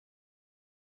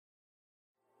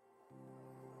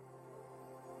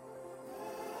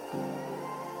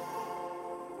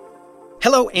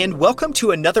Hello, and welcome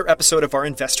to another episode of our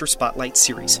Investor Spotlight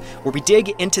series, where we dig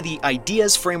into the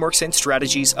ideas, frameworks, and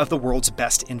strategies of the world's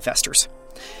best investors.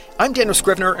 I'm Daniel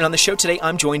Scrivener, and on the show today,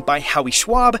 I'm joined by Howie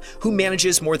Schwab, who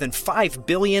manages more than $5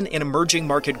 billion in emerging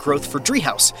market growth for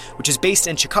Driehaus, which is based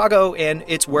in Chicago, and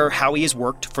it's where Howie has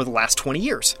worked for the last 20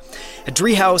 years. At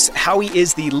Driehaus, Howie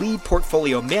is the lead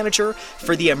portfolio manager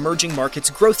for the emerging markets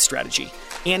growth strategy,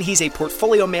 and he's a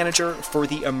portfolio manager for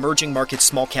the emerging markets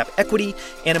small cap equity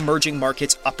and emerging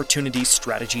markets opportunities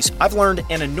strategies. I've learned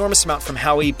an enormous amount from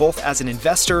Howie, both as an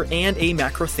investor and a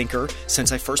macro thinker,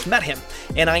 since I first met him,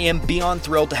 and I am beyond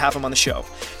thrilled to have him on the show.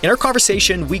 In our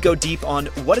conversation, we go deep on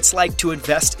what it's like to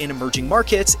invest in emerging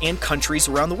markets and countries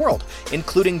around the world,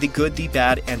 including the good, the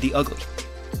bad, and the ugly.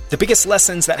 The biggest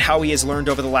lessons that Howie has learned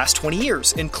over the last 20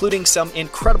 years, including some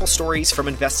incredible stories from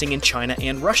investing in China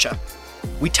and Russia.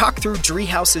 We talk through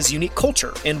Driehaus's unique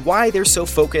culture and why they're so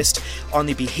focused on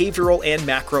the behavioral and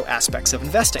macro aspects of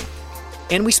investing.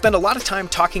 And we spend a lot of time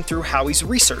talking through Howie's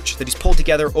research that he's pulled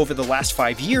together over the last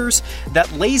 5 years that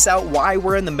lays out why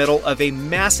we're in the middle of a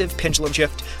massive pendulum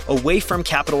shift away from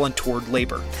capital and toward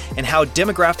labor, and how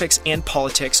demographics and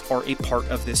politics are a part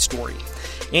of this story,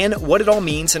 and what it all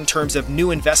means in terms of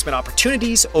new investment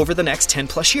opportunities over the next 10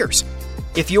 plus years.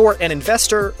 If you're an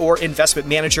investor or investment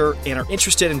manager and are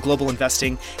interested in global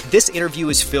investing, this interview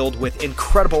is filled with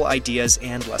incredible ideas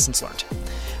and lessons learned.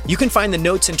 You can find the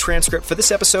notes and transcript for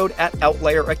this episode at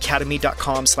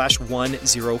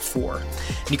outlieracademy.com/104.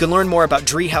 And you can learn more about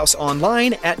Driehaus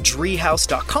online at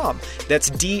driehaus.com. That's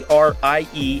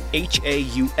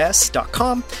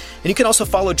DRIEHAUS.com. And you can also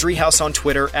follow Driehaus on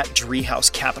Twitter at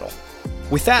Driehaus Capital.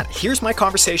 With that, here's my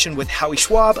conversation with Howie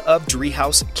Schwab of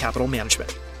Driehaus Capital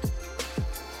Management.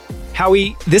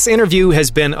 Howie, this interview has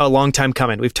been a long time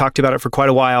coming. We've talked about it for quite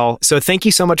a while. So thank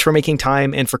you so much for making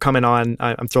time and for coming on.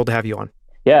 I'm thrilled to have you on.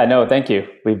 Yeah, no, thank you.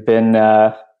 We've been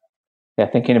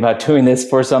thinking about doing this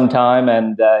for some time,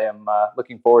 and I am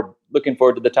looking forward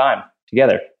to the time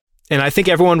together. And I think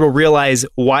everyone will realize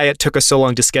why it took us so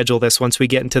long to schedule this once we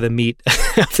get into the meat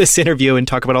of this interview and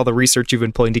talk about all the research you've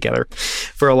been pulling together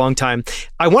for a long time.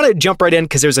 I want to jump right in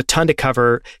because there's a ton to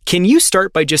cover. Can you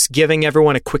start by just giving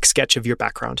everyone a quick sketch of your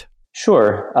background?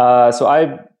 Sure. So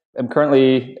I am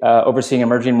currently overseeing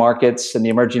emerging markets and the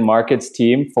emerging markets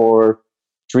team for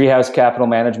Driehaus Capital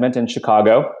Management in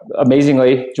Chicago.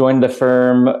 Amazingly, joined the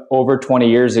firm over 20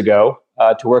 years ago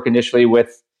to work initially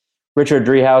with Richard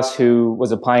Driehaus, who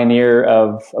was a pioneer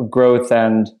of growth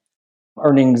and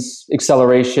earnings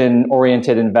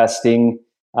acceleration-oriented investing.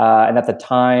 And at the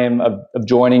time of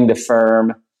joining the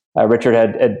firm, Richard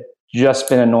had just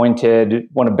been anointed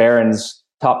one of Barron's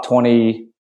top 20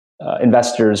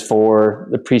 investors for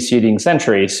the preceding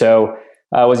century. So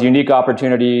it was a unique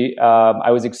opportunity.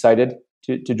 I was excited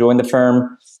to join the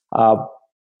firm.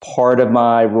 Part of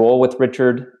my role with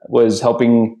Richard was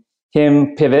helping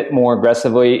him pivot more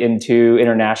aggressively into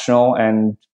international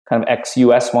and kind of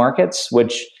ex-US markets,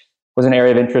 which was an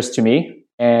area of interest to me.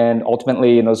 And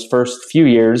ultimately, in those first few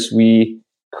years, we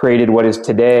created what is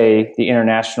today the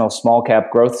international small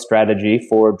cap growth strategy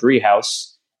for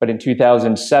Driehaus. But in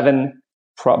 2007,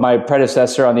 my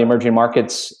predecessor on the emerging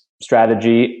markets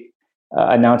strategy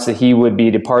announced that he would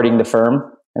be departing the firm.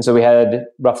 And so we had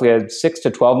roughly a 6 to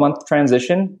 12 month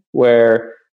transition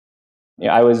where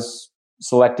I was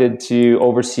selected to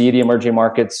oversee the emerging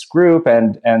markets group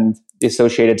and the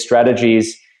associated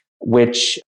strategies,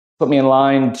 which put me in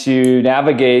line to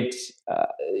navigate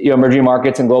emerging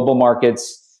markets and global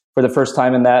markets for the first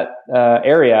time in that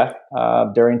area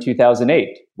during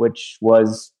 2008, which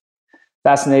was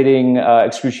fascinating,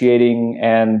 excruciating,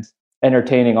 and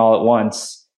entertaining all at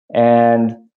once.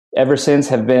 And ever since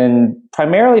have been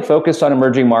primarily focused on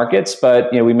emerging markets,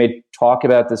 but we may talk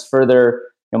about this further.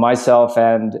 Myself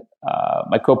and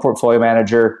my co-portfolio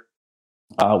manager,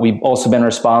 we've also been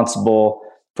responsible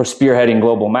for spearheading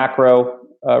global macro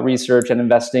research and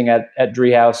investing at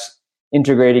Driehaus,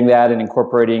 integrating that and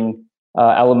incorporating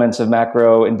elements of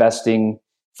macro investing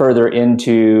further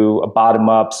into a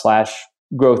bottom-up /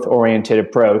 growth-oriented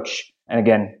approach. And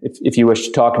again, if you wish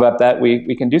to talk about that,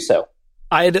 we can do so.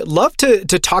 I'd love to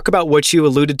talk about what you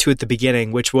alluded to at the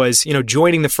beginning, which was,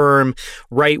 joining the firm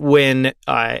right when,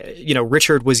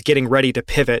 Richard was getting ready to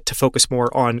pivot to focus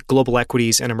more on global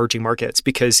equities and emerging markets,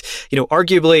 because,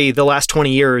 arguably the last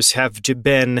 20 years have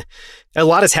been, a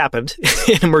lot has happened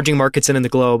in emerging markets and in the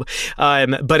globe.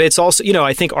 But it's also,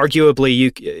 I think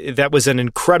arguably that was an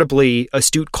incredibly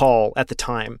astute call at the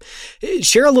time.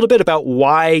 Share a little bit about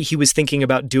why he was thinking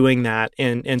about doing that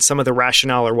and some of the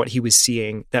rationale or what he was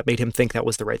seeing that made him think that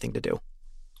was the right thing to do.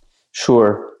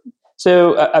 Sure.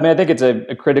 So, I think it's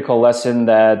a critical lesson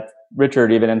that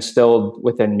Richard even instilled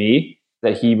within me,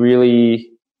 that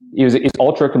he's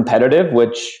ultra competitive,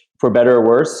 which for better or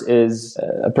worse is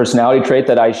a personality trait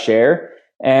that I share.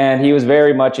 And he was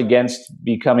very much against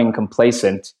becoming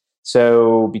complacent.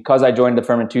 So because I joined the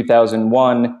firm in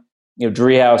 2001,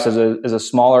 Driehaus as a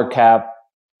smaller cap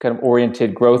kind of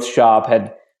oriented growth shop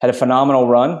had a phenomenal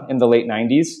run in the late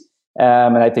 90s.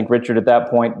 And I think Richard at that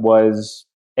point was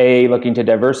looking to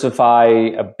diversify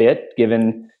a bit,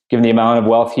 given the amount of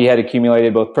wealth he had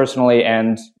accumulated both personally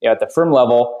and at the firm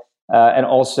level. And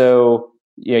also,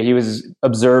 he was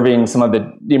observing some of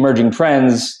the emerging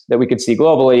trends that we could see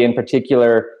globally, in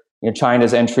particular,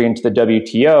 China's entry into the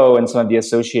WTO and some of the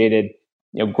associated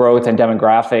growth and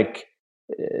demographic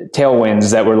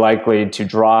tailwinds that were likely to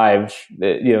drive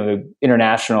the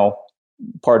international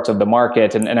parts of the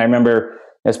market. And I remember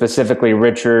specifically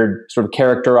Richard sort of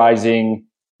characterizing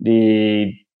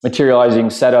the materializing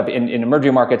setup in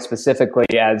emerging markets specifically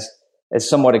as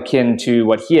somewhat akin to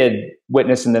what he had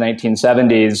witnessed in the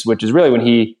 1970s, which is really when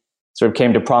he sort of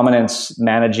came to prominence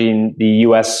managing the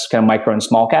US kind of micro and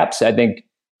small caps. I think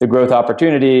the growth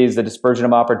opportunities, the dispersion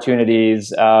of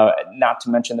opportunities, not to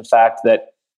mention the fact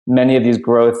that many of these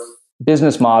growth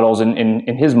business models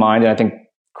in his mind, and I think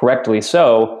correctly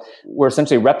so, were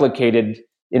essentially replicated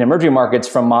in emerging markets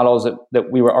from models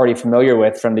that we were already familiar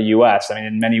with from the US. I mean,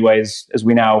 in many ways, as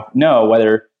we now know,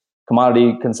 whether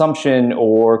commodity consumption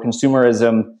or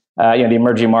consumerism, the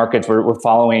emerging markets were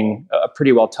following a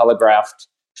pretty well telegraphed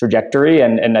trajectory.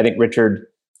 And I think Richard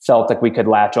felt like we could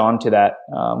latch on to that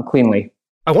cleanly.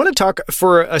 I want to talk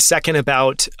for a second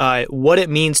about what it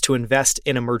means to invest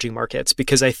in emerging markets,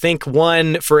 because I think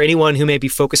for anyone who maybe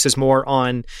focuses more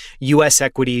on U.S.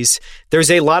 equities,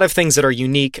 there's a lot of things that are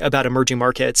unique about emerging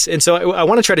markets. And so I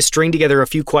want to try to string together a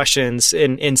few questions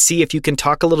and see if you can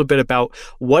talk a little bit about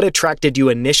what attracted you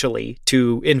initially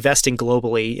to investing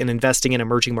globally and investing in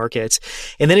emerging markets.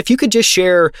 And then if you could just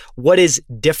share what is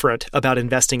different about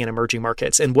investing in emerging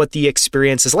markets and what the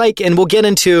experience is like. And we'll get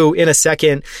into in a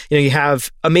second, you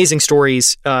have amazing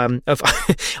stories of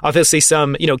obviously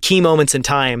some key moments in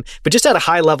time, but just at a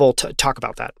high level to talk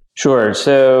about that. Sure.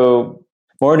 So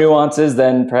more nuances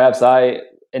than perhaps I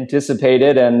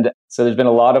anticipated, and so there's been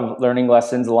a lot of learning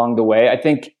lessons along the way. I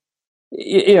think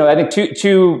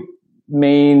two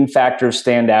main factors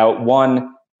stand out.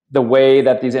 One, the way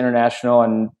that these international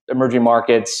and emerging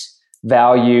markets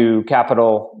value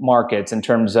capital markets in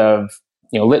terms of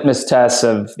litmus tests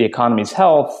of the economy's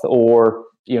health, or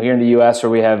here in the US, where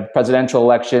we have presidential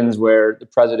elections where the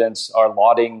presidents are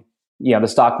lauding, the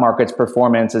stock market's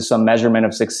performance as some measurement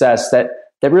of success, that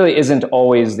really isn't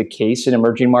always the case in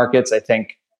emerging markets. I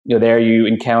think, there you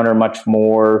encounter much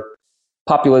more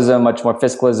populism, much more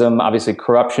fiscalism. Obviously,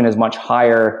 corruption is much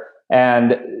higher.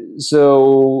 And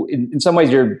so in some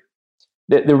ways,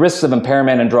 the risks of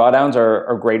impairment and drawdowns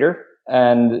are greater.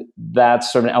 And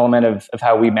that's sort of an element of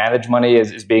how we manage money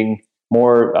is being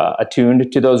more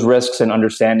attuned to those risks and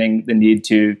understanding the need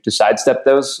to sidestep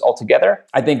those altogether.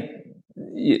 I think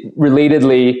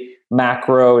relatedly,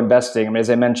 macro investing, as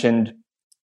I mentioned,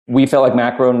 we felt like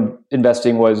macro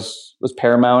investing was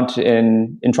paramount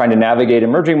in trying to navigate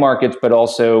emerging markets, but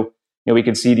also, we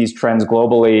could see these trends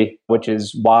globally, which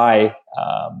is why,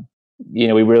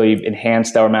 we really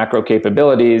enhanced our macro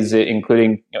capabilities,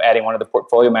 including adding one of the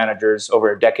portfolio managers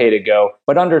over a decade ago.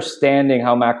 But understanding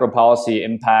how macro policy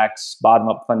impacts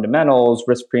bottom-up fundamentals,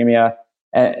 risk premia,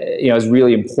 is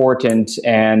really important.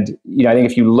 And I think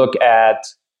if you look at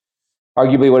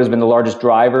arguably what has been the largest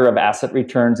driver of asset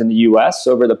returns in the U.S.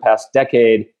 over the past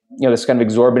decade, this kind of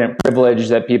exorbitant privilege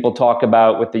that people talk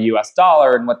about with the U.S.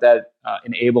 dollar and what that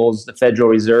enables the Federal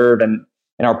Reserve and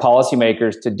our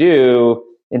policymakers to do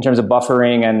in terms of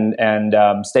buffering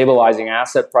and stabilizing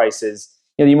asset prices.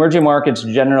 The emerging markets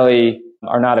generally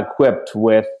are not equipped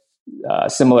with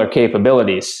similar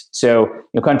capabilities. So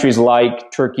countries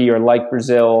like Turkey or like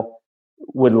Brazil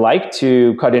would like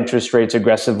to cut interest rates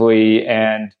aggressively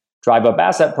and drive up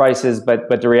asset prices,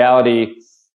 but the reality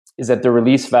is that the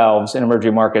release valves in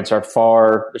emerging markets there's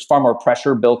far more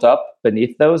pressure built up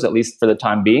beneath those, at least for the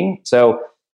time being. So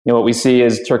what we see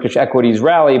is Turkish equities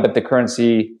rally, but the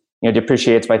currency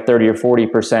depreciates by 30 or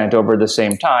 40% over the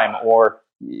same time, or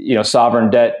sovereign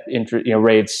debt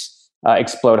rates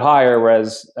explode higher,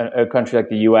 whereas a country like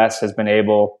the U.S. has been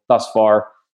able thus far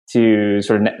to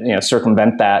sort of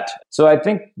circumvent that. So I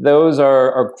think those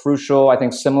are crucial. I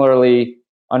think similarly,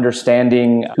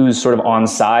 understanding who's sort of on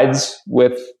sides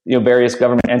with various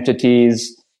government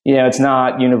entities. It's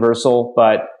not universal,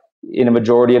 but in a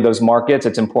majority of those markets,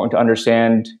 it's important to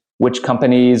understand which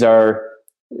companies are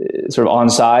sort of on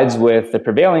sides with the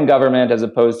prevailing government as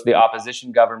opposed to the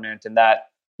opposition government, and that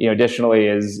additionally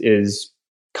is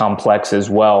complex as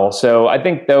well. So I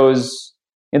think those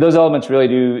elements really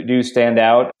do stand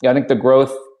out. I think the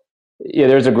growth,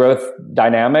 there's a growth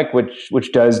dynamic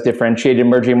which does differentiate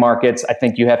emerging markets. I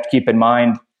think you have to keep in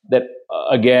mind that,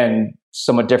 again,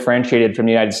 somewhat differentiated from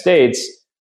the United States,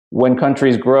 when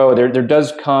countries grow, there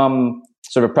does come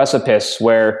sort of precipice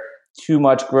where too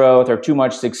much growth or too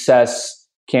much success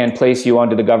can place you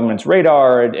onto the government's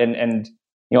radar, and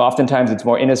oftentimes it's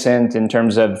more innocent in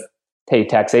terms of, hey,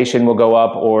 taxation will go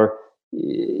up, or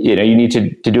you need to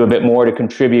do a bit more to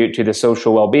contribute to the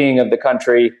social well-being of the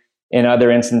country. In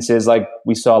other instances, like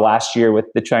we saw last year with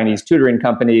the Chinese tutoring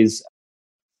companies,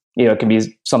 it can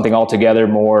be something altogether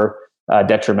more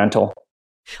detrimental.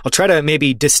 I'll try to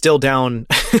maybe distill down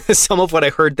some of what I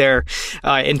heard there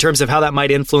in terms of how that might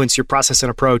influence your process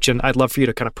and approach. And I'd love for you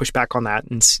to kind of push back on that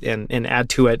and add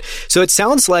to it. So it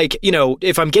sounds like,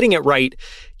 if I'm getting it right,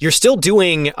 you're still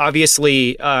doing,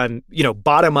 obviously,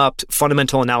 bottom-up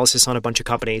fundamental analysis on a bunch of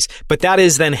companies, but that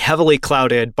is then heavily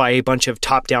clouded by a bunch of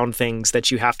top-down things that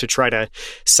you have to try to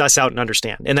suss out and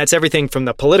understand. And that's everything from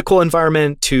the political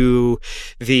environment to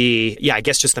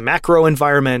just the macro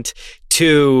environment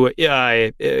to,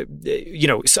 I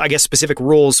guess, specific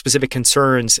rules, specific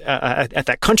concerns at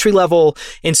that country level.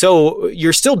 And so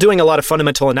you're still doing a lot of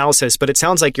fundamental analysis, but it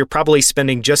sounds like you're probably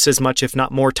spending just as much, if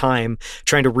not more time,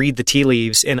 trying to read the tea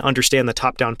leaves and understand the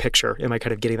top-down picture. Am I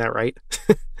kind of getting that right?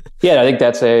 Yeah, I think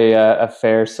that's a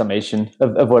fair summation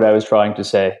of what I was trying to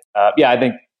say. I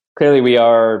think clearly we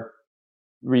are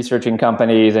researching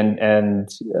companies and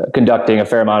conducting a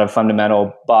fair amount of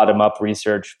fundamental bottom-up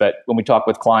research. But when we talk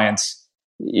with clients,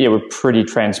 we're pretty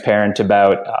transparent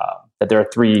about that there are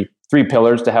three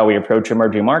pillars to how we approach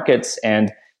emerging markets,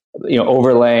 and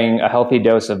overlaying a healthy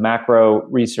dose of macro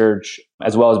research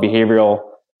as well as behavioral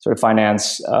sort of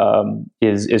finance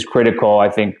is critical.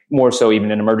 I think more so even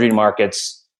in emerging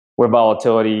markets, where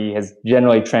volatility has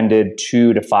generally trended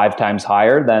 2 to 5 times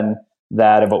higher than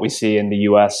that of what we see in the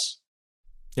U.S.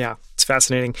 Yeah, it's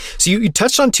fascinating. So you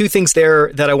touched on two things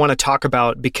there that I want to talk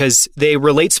about because they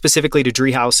relate specifically to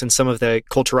Driehaus and some of the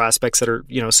cultural aspects that are,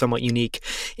 somewhat unique.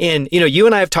 And, you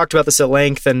and I have talked about this at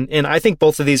length, and I think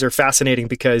both of these are fascinating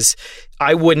because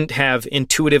I wouldn't have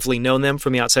intuitively known them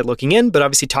from the outside looking in, but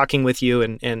obviously talking with you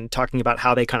and talking about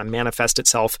how they kind of manifest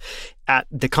itself at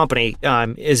the company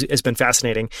has been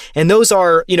fascinating. And those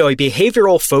are, a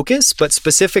behavioral focus, but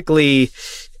specifically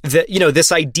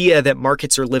this idea that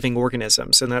markets are living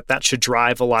organisms and that should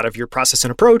drive a lot of your process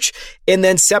and approach. And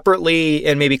then separately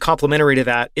and maybe complementary to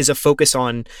that is a focus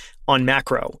on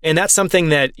macro. And that's something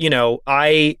that,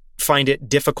 I find it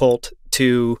difficult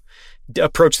to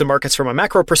approach the markets from a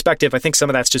macro perspective. I think some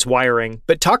of that's just wiring.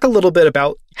 But talk a little bit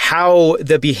about how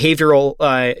the behavioral,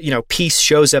 piece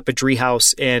shows up at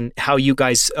Driehaus and how you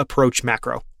guys approach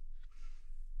macro.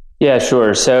 Yeah,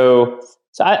 sure. So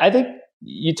I think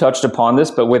you touched upon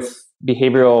this, but with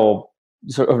behavioral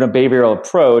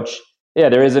approach,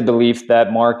 there is a belief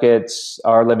that markets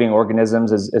are living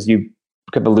organisms, as you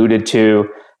could have alluded to.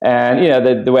 And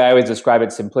the way I always describe it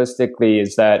simplistically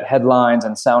is that headlines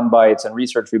and sound bites and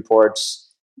research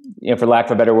reports, for lack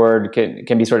of a better word,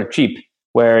 can be sort of cheap,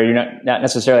 where you're not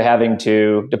necessarily having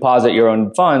to deposit your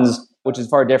own funds, which is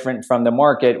far different from the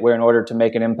market, where in order to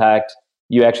make an impact,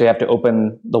 you actually have to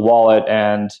open the wallet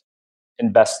and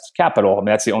invest capital. I mean,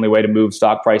 that's the only way to move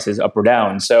stock prices up or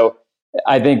down. So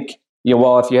I think,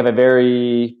 while if you have a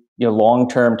very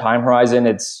long-term time horizon,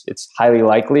 it's highly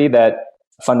likely that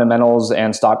fundamentals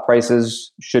and stock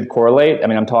prices should correlate. I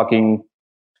mean, I'm talking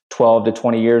 12 to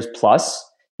 20 years plus.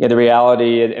 The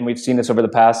reality, and we've seen this over the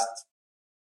past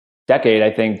decade,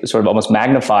 I think sort of almost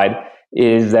magnified,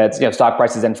 is that stock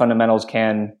prices and fundamentals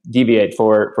can deviate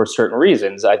for certain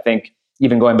reasons. I think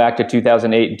even going back to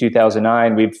 2008 and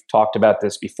 2009, we've talked about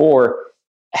this before.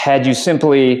 Had you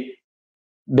simply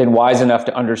been wise enough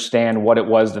to understand what it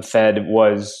was the Fed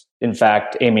was in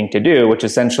fact aiming to do, which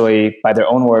essentially, by their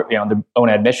own word, their own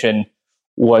admission,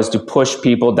 was to push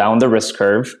people down the risk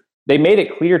curve. They made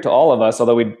it clear to all of us,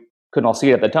 although we couldn't all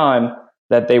see it at the time,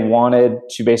 that they wanted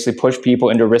to basically push people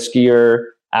into riskier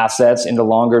assets, into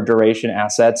longer duration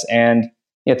assets. And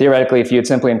theoretically, if you had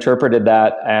simply interpreted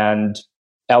that and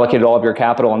allocated all of your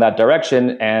capital in that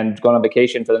direction and gone on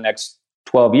vacation for the next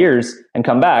 12 years and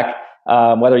come back,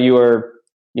 whether you were,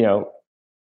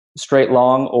 straight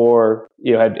long or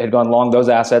had gone long those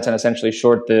assets and essentially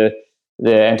short the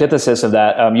antithesis of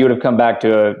that, you would have come back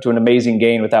to an amazing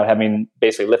gain without having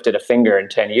basically lifted a finger in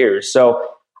 10 years. So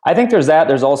I think there's that.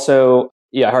 There's also,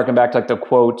 harken back to like the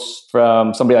quotes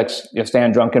from somebody like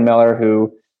Stan Druckenmiller,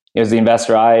 who is the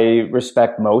investor I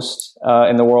respect most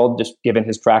in the world, just given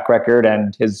his track record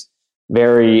and his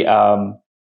very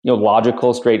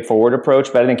logical, straightforward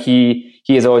approach. But I think he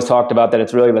has always talked about that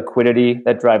it's really liquidity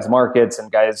that drives markets,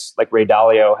 and guys like Ray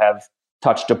Dalio have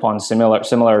touched upon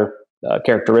similar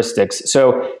characteristics.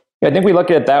 So I think we look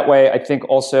at it that way. I think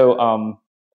also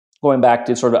going back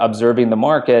to sort of observing the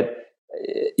market,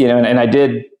 and I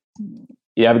did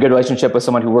have a good relationship with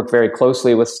someone who worked very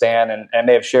closely with Stan, and I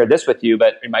may have shared this with you,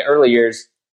 but in my early years,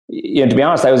 to be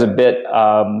honest, I was a bit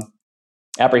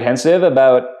apprehensive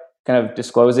about kind of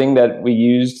disclosing that we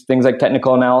used things like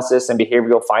technical analysis and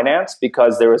behavioral finance,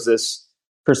 because there was this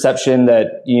perception that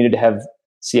you needed to have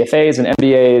CFAs and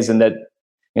MBAs, and that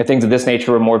things of this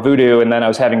nature were more voodoo. And then I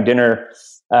was having dinner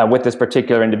with this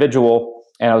particular individual,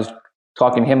 and I was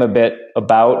talking to him a bit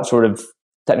about sort of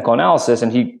technical analysis,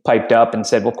 and he piped up and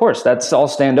said, well, of course, that's all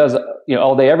Stan does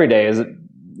all day, every day, is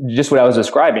just what I was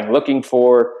describing, looking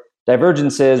for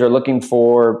divergences or looking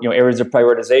for areas of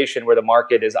prioritization where the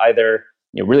market is either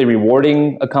really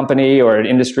rewarding a company or an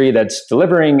industry that's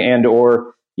delivering, and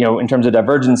or in terms of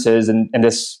divergences. And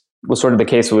this was sort of the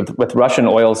case with Russian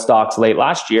oil stocks late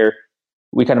last year.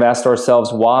 We kind of asked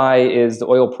ourselves, why is the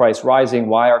oil price rising?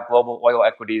 Why are global oil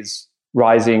equities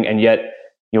rising? And yet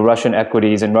Russian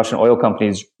equities and Russian oil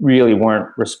companies really weren't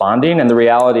responding. And the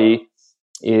reality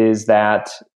is that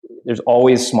there's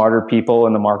always smarter people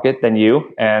in the market than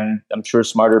you. And I'm sure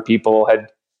smarter people had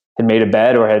made a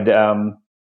bet or had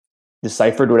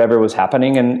deciphered whatever was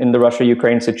happening in the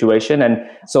Russia-Ukraine situation. And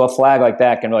so a flag like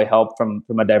that can really help from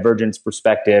a divergence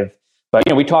perspective. But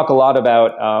we talk a lot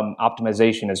about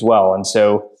optimization as well. And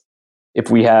so if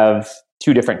we have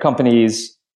two different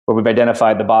companies where we've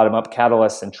identified the bottom-up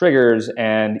catalysts and triggers,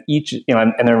 and each,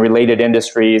 and then related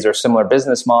industries or similar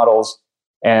business models,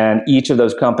 and each of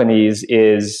those companies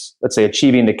is, let's say,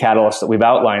 achieving the catalysts that we've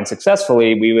outlined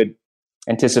successfully, we would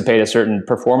anticipate a certain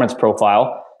performance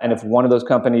profile. And if one of those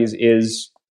companies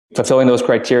is fulfilling those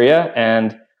criteria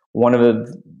and one of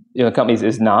the companies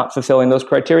is not fulfilling those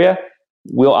criteria,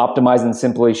 we'll optimize and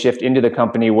simply shift into the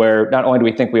company where not only do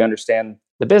we think we understand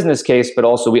the business case, but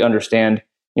also we understand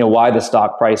why the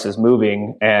stock price is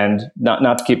moving. And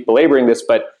not to keep belaboring this,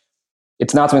 but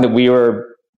it's not something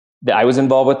that I was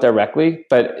involved with directly.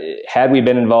 But had we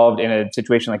been involved in a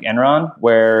situation like Enron,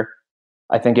 where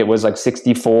I think it was like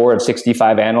 64 of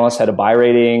 65 analysts had a buy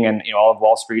rating, and all of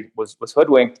Wall Street was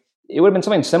hoodwinked, it would have been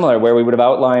something similar, where we would have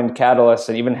outlined catalysts,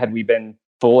 and even had we been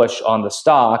bullish on the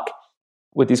stock,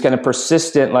 with these kind of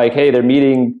persistent, like, hey, they're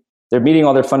meeting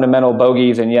all their fundamental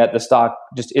bogeys, and yet the stock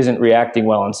just isn't reacting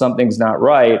well, and something's not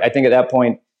right. I think at that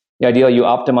point, ideally, you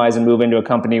optimize and move into a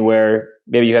company where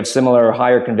maybe you have similar or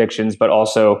higher convictions, but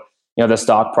also the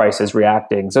stock price is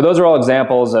reacting. So those are all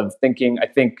examples of thinking. I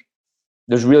think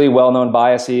there's really well-known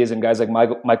biases, and guys like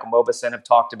Michael Mauboussin have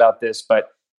talked about this, but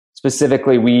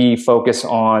specifically we focus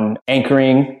on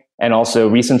anchoring and also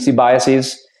recency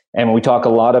biases. And when we talk a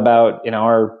lot about in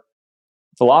our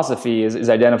philosophy is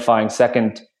identifying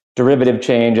second derivative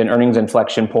change and earnings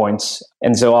inflection points.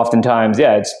 And so oftentimes,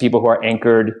 it's people who are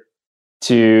anchored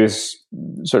to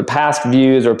sort of past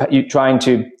views, or trying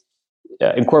to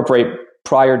incorporate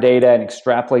prior data and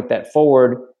extrapolate that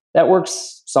forward. That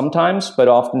works sometimes, but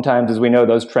oftentimes, as we know,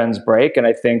 those trends break. And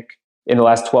I think in the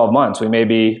last 12 months, we may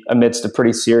be amidst a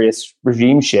pretty serious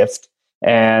regime shift.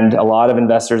 And a lot of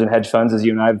investors and hedge funds, as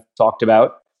you and I have talked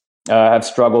about, have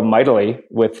struggled mightily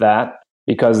with that,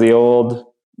 because the old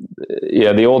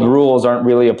rules aren't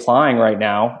really applying right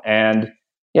now. And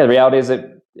the reality is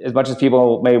that as much as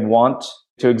people may want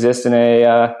to exist in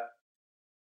a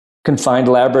confined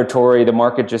laboratory, the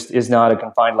market just is not a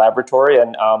confined laboratory.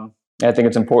 And I think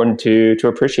it's important to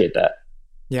appreciate that.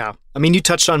 Yeah. I mean, you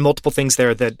touched on multiple things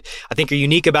there that I think are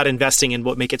unique about investing and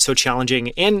what make it so challenging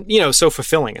and, so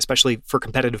fulfilling, especially for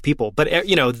competitive people. But,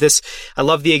 I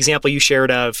love the example you shared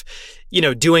of,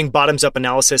 doing bottoms up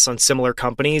analysis on similar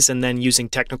companies and then using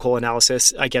technical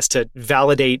analysis, I guess, to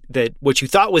validate that what you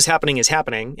thought was happening is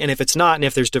happening. And if it's not, and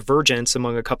if there's divergence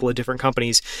among a couple of different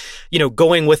companies,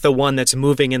 going with the one that's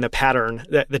moving in the pattern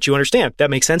that you understand, that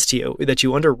makes sense to you, that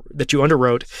you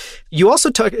underwrote. You also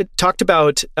talked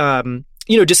about,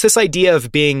 just this idea of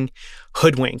being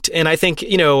hoodwinked. And I think,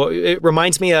 it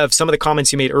reminds me of some of the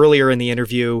comments you made earlier in the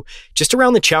interview, just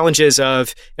around the challenges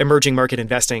of emerging market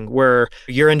investing, where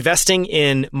you're investing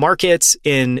in markets,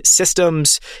 in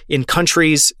systems, in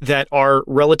countries that are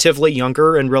relatively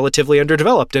younger and relatively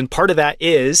underdeveloped. And part of that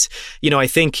is, I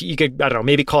think you could,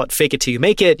 maybe call it fake it till you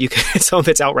make it. You could, some of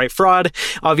it's outright fraud,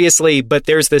 obviously, but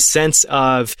there's this sense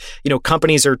of,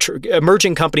 companies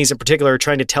emerging companies in particular are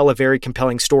trying to tell a very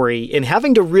compelling story, and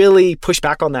having to really push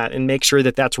back on that and make make sure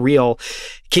that that's real.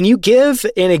 Can you give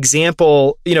an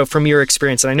example, from your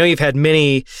experience? And I know you've had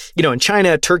many, in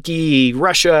China, Turkey,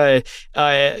 Russia,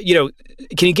 can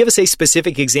you give us a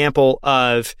specific example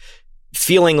of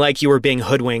feeling like you were being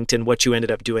hoodwinked and what you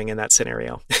ended up doing in that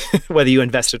scenario, whether you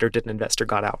invested or didn't invest or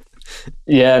got out?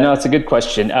 Yeah, no, it's a good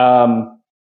question.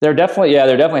 There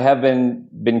definitely have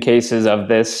been cases of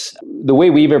this. The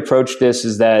way we've approached this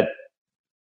is that,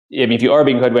 if you are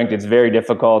being hoodwinked, it's very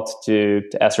difficult to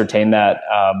ascertain that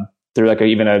through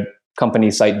even a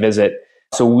company site visit.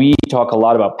 So we talk a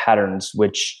lot about patterns,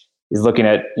 which is looking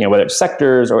at, whether it's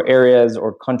sectors or areas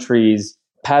or countries,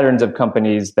 patterns of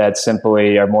companies that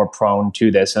simply are more prone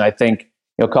to this. And I think,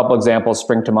 a couple examples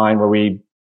spring to mind where we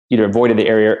either avoided the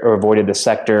area or avoided the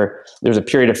sector. There's a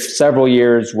period of several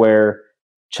years where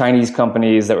Chinese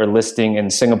companies that were listing in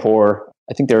Singapore,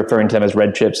 I think they're referring to them as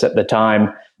red chips at the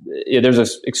time. There's an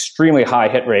extremely high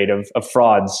hit rate of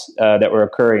frauds that were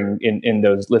occurring in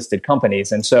those listed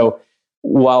companies. And so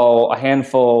while a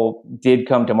handful did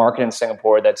come to market in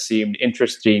Singapore that seemed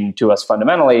interesting to us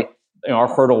fundamentally, our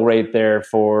hurdle rate there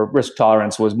for risk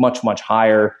tolerance was much, much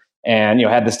higher. And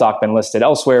had the stock been listed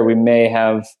elsewhere, we may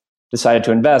have decided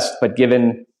to invest. But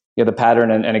given the pattern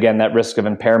and again that risk of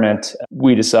impairment,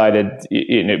 we decided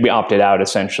we opted out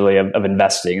essentially of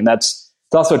investing. And it's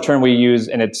also a term we use,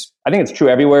 and I think it's true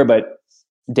everywhere, but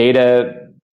data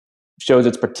shows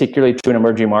it's particularly true in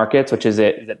emerging markets, which is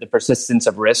that the persistence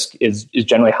of risk is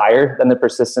generally higher than the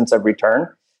persistence of return.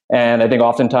 And I think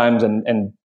oftentimes,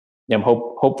 and I'm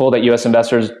hopeful that U.S.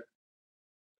 investors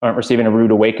aren't receiving a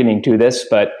rude awakening to this,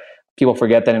 but people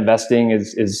forget that investing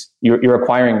is you're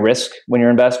acquiring risk when you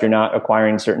invest. You're not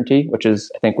acquiring certainty, which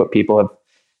is, I think, what people have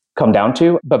come down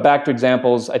to. But back to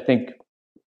examples, I think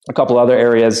a couple other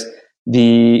areas.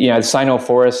 The Sino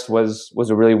Forest was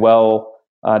a really well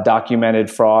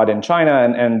documented fraud in China,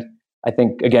 and I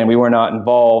think again we were not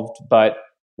involved, but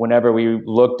whenever we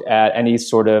looked at any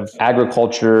sort of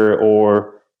agriculture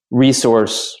or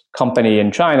resource company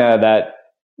in China that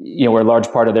where a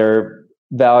large part of their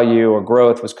value or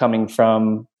growth was coming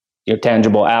from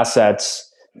tangible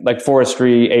assets like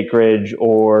forestry, acreage,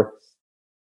 or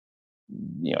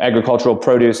agricultural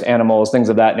produce, animals, things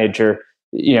of that nature,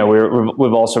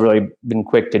 we've also really been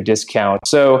quick to discount.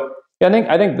 So I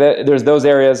think that there's those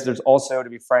areas. There's also, to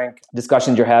be frank,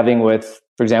 discussions you're having with,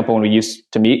 for example, when we used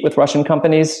to meet with Russian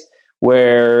companies,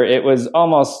 where it was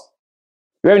almost,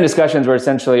 we're having discussions where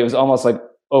essentially it was almost like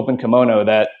open kimono,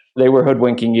 that they were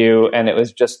hoodwinking you and it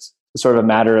was just sort of a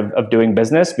matter of doing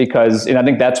business. Because, and I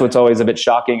think that's what's always a bit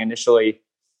shocking initially,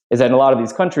 is that in a lot of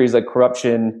these countries, like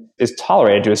corruption is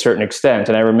tolerated to a certain extent.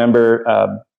 And I remember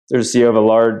there's a CEO of a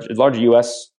large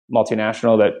US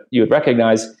multinational that you would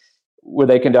recognize, where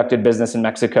they conducted business in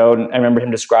Mexico. And I remember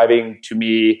him describing to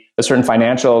me a certain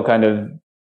financial kind of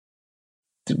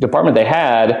department they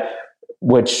had,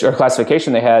 or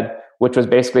classification they had, which was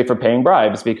basically for paying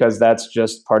bribes, because that's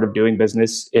just part of doing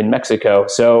business in Mexico.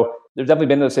 So there's definitely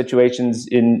been those situations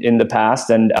in the past.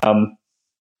 And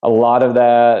a lot of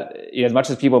that, as much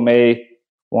as people may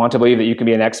want to believe that you can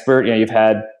be an expert, you've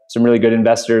had some really good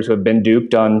investors who have been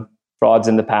duped on frauds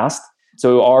in the past.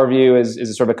 So our view is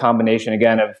a sort of a combination,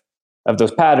 again, of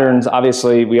those patterns.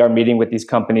 Obviously, we are meeting with these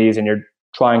companies and you're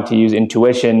trying to use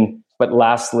intuition. But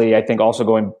lastly, I think also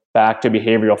going back to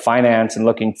behavioral finance and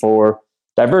looking for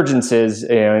divergences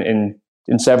in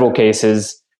several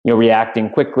cases, reacting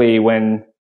quickly when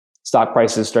stock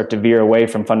prices start to veer away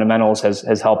from fundamentals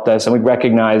has helped us. And we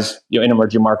recognize, in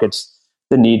emerging markets,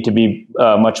 the need to be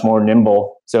much more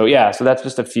nimble. So that's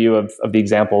just a few of the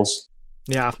examples.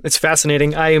 Yeah, it's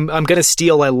fascinating. I'm going to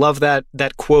steal. I love that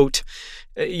quote.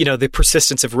 The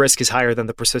persistence of risk is higher than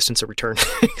the persistence of return.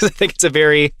 Because I think it's a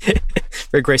very,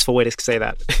 very graceful way to say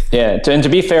that. Yeah, and to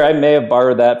be fair, I may have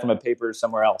borrowed that from a paper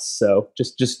somewhere else. So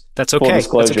just that's okay. That's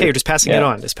okay. You're just passing it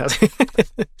on.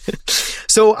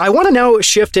 So I want to now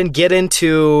shift and get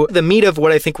into the meat of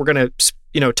what I think we're going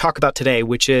to talk about today,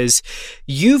 which is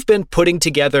you've been putting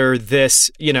together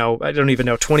this, I don't even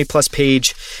know, 20 plus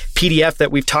page PDF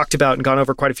that we've talked about and gone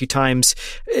over quite a few times,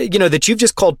 that you've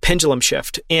just called Pendulum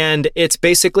Shift. And it's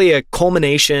basically a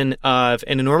culmination of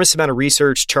an enormous amount of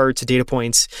research, charts, data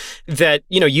points that,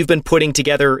 you've been putting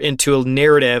together into a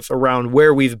narrative around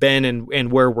where we've been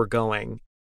and where we're going.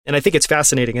 And I think it's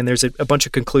fascinating. And there's a bunch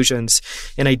of conclusions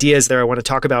and ideas there I want to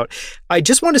talk about. I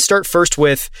just want to start first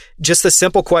with just the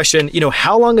simple question,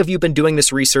 how long have you been doing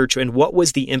this research and what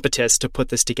was the impetus to put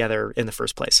this together in the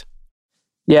first place?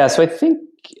 Yeah, so I think,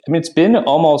 it's been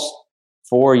almost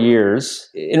 4 years.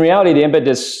 In reality, the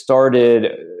impetus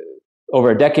started over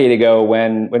a decade ago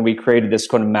when we created this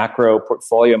kind of macro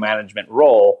portfolio management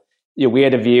role. we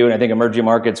had a view, and I think emerging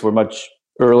markets were much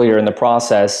earlier in the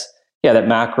process, that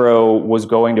macro was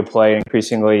going to play an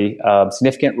increasingly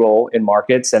significant role in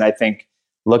markets. And I think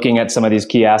looking at some of these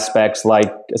key aspects,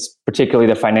 like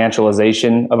particularly the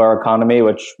financialization of our economy,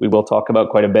 which we will talk about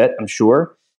quite a bit, I'm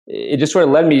sure, it just sort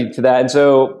of led me to that. And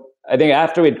so I think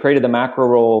after we'd created the macro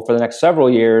role for the next several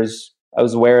years, I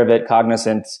was aware of it,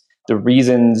 cognizant the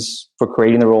reasons for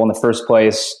creating the role in the first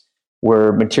place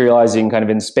were materializing kind of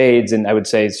in spades, and I would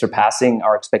say surpassing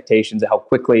our expectations of how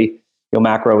quickly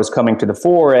macro was coming to the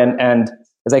fore. And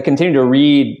as I continued to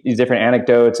read these different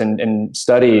anecdotes and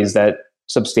studies that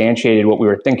substantiated what we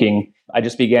were thinking, I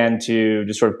just began to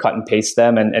just sort of cut and paste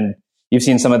them. And you've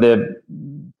seen some of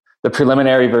the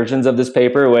preliminary versions of this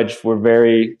paper, which were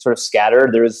very sort of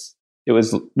scattered. It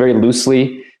was very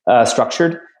loosely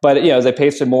structured. But as I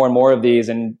pasted more and more of these,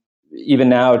 and even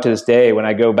now to this day, when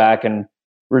I go back and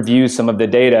review some of the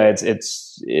data,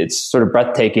 it's sort of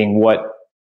breathtaking what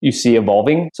you see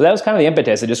evolving. So that was kind of the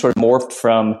impetus. It just sort of morphed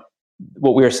from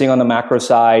what we were seeing on the macro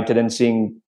side to then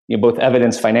seeing both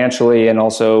evidence financially and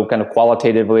also kind of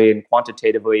qualitatively and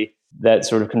quantitatively that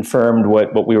sort of confirmed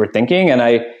what we were thinking. And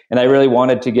I really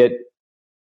wanted to get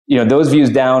those views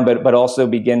down, but also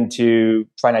begin to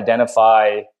try and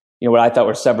identify what I thought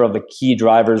were several of the key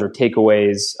drivers or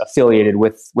takeaways affiliated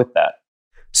with that.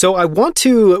 So I want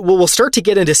to, we'll start to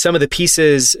get into some of the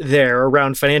pieces there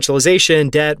around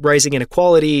financialization, debt, rising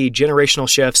inequality, generational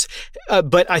shifts.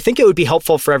 But I think it would be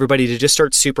helpful for everybody to just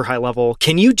start super high level.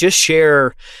 Can you just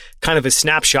share kind of a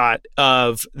snapshot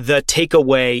of the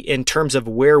takeaway in terms of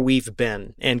where we've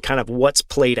been and kind of what's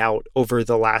played out over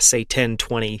the last, say, 10,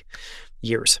 20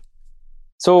 years?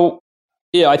 So,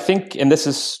 I think, and this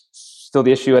is still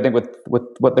the issue, I think, with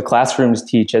what the classrooms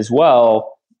teach as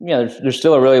well, there's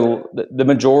still the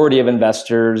majority of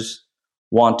investors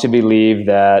want to believe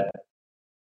that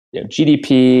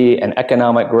GDP and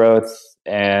economic growth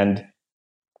and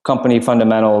company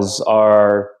fundamentals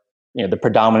are the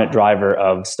predominant driver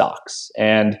of stocks.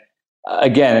 And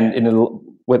again,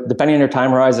 depending on your time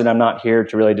horizon, I'm not here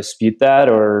to really dispute that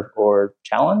or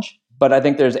challenge. But I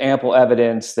think there's ample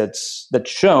evidence that's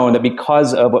shown that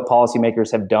because of what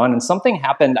policymakers have done, and something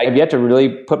happened, I've yet to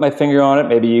really put my finger on it.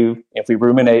 Maybe if we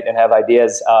ruminate and have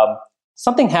ideas,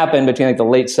 something happened between like the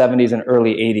late 70s and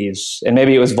early 80s. And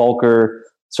maybe it was Volcker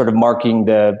sort of marking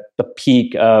the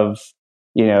peak of,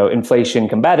 inflation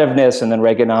combativeness, and then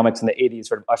Reaganomics in the 80s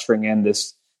sort of ushering in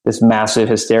this massive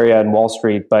hysteria in Wall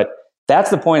Street. But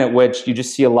that's the point at which you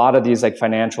just see a lot of these like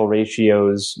financial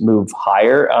ratios move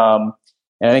higher.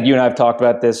 And I think you and I have talked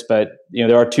about this, but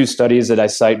there are two studies that I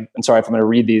cite. I'm sorry if I'm going to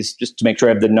read these just to make sure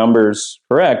I have the numbers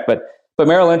correct. But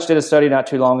Merrill Lynch did a study not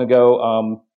too long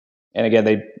ago, and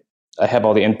again, I have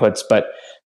all the inputs, but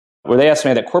where they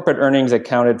estimated that corporate earnings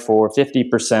accounted for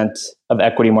 50% of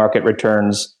equity market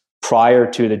returns prior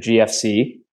to the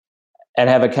GFC, and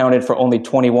have accounted for only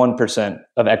 21%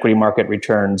 of equity market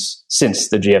returns since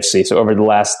the GFC. So over the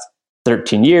last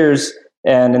 13 years,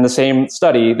 and in the same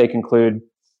study, they conclude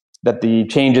that the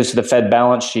changes to the Fed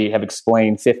balance sheet have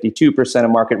explained 52%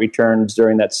 of market returns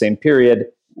during that same period,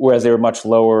 whereas they were much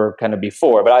lower kind of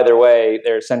before. But either way,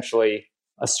 they're essentially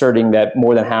asserting that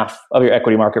more than half of your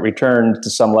equity market returns to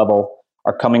some level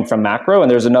are coming from macro. And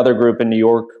there's another group in New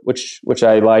York, which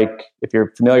I like, if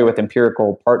you're familiar with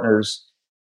Empirical Partners,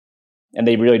 and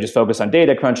they really just focus on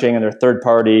data crunching, and they're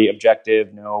third-party,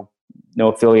 objective, no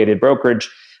affiliated brokerage.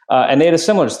 And they had a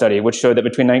similar study, which showed that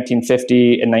between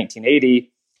 1950 and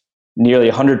 1980,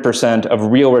 nearly 100% of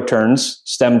real returns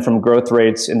stemmed from growth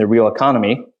rates in the real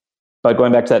economy. But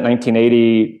going back to that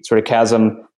 1980 sort of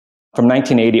chasm, from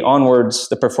 1980 onwards,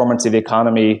 the performance of the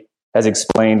economy has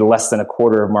explained less than a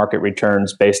quarter of market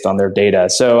returns based on their data.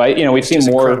 So we've seen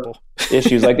more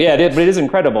issues like, but it is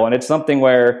incredible. And it's something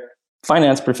where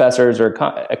finance professors or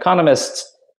economists,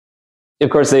 of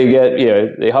course, they get,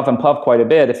 they huff and puff quite a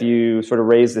bit if you sort of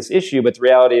raise this issue, but the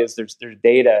reality is there's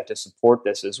data to support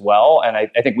this as well. And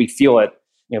I think we feel it,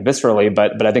 viscerally,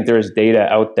 but I think there is data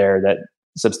out there that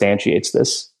substantiates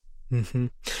this. Mm-hmm.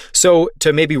 So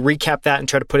to maybe recap that and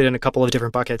try to put it in a couple of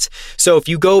different buckets. So if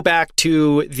you go back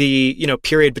to the,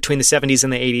 period between the 70s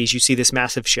and the 80s, you see this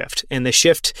massive shift, and the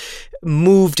shift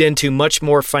moved into much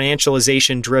more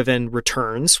financialization driven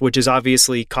returns, which is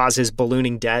obviously causes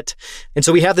ballooning debt. And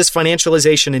so we have this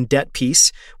financialization and debt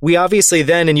piece. We obviously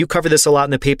then, and you cover this a lot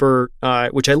in the paper,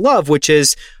 which I love, which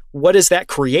is what does that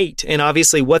create? And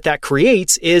obviously what that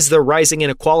creates is the rising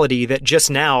inequality that just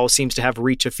now seems to have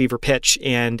reached a fever pitch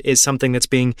and is something that's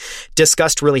being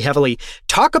discussed really heavily.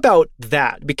 Talk about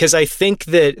that, because I think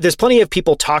that there's plenty of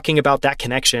people talking about that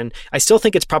connection. I still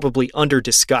think it's probably under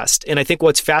discussed. And I think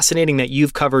what's fascinating that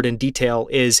you've covered in detail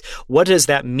is what does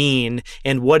that mean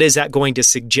and what is that going to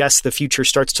suggest the future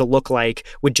starts to look like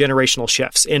with generational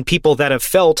shifts and people that have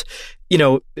felt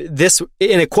this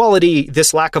inequality,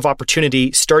 this lack of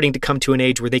opportunity starting to come to an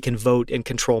age where they can vote and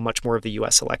control much more of the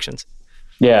U.S. elections.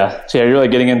 Yeah. So you're really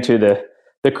getting into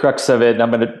the crux of it.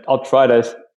 And I'll try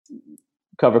to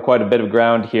cover quite a bit of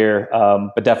ground here,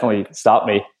 but definitely stop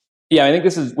me. Yeah, I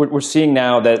think we're seeing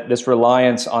now that this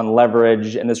reliance on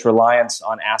leverage and this reliance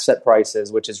on asset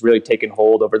prices, which has really taken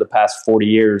hold over the past 40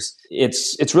 years,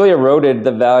 it's really eroded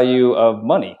the value of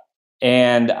money.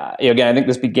 And again, I think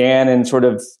this began in sort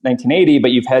of 1980, but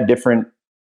you've had different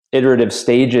iterative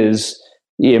stages,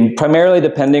 primarily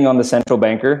depending on the central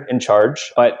banker in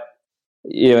charge. But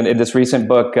in this recent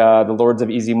book, The Lords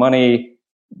of Easy Money,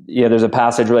 there's a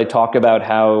passage where they talk about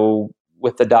how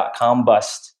with the dot-com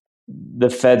bust,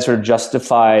 the Fed sort of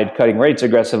justified cutting rates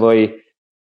aggressively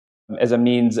as a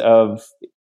means of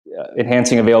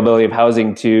enhancing availability of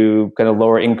housing to kind of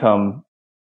lower income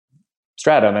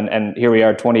stratum. And here we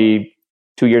are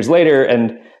 22 years later,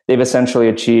 and they've essentially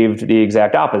achieved the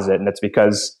exact opposite. And it's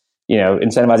because,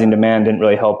 incentivizing demand didn't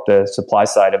really help the supply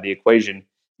side of the equation.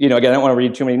 Again, I don't want to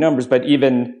read too many numbers, but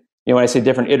even, when I say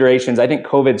different iterations, I think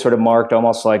COVID sort of marked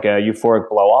almost like a euphoric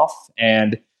blow off.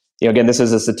 And, again, this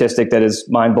is a statistic that is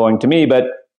mind blowing to me, but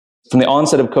from the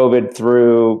onset of COVID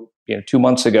through, 2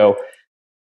 months ago,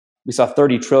 we saw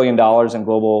 $30 trillion in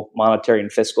global monetary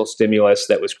and fiscal stimulus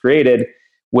that was created,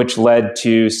 which led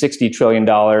to $60 trillion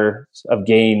of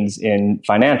gains in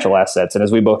financial assets. And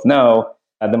as we both know,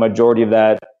 the majority of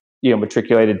that,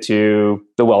 matriculated to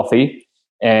the wealthy,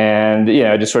 and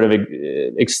just sort of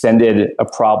extended a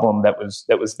problem that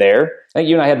was there. I think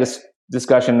you and I had this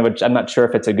discussion, which I'm not sure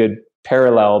if it's a good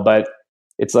parallel, but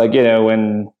it's like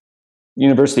when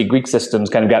university Greek systems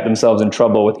kind of got themselves in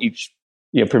trouble with each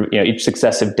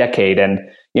successive decade, and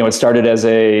it started as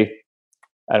an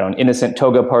innocent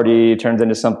toga party turns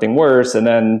into something worse. And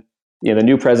then, the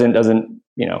new president doesn't,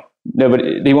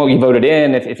 they won't be voted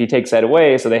in if he takes that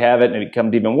away. So they have it and it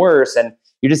becomes even worse. And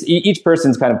each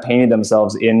person's kind of painted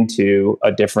themselves into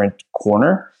a different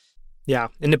corner. Yeah.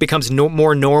 And it becomes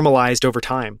more normalized over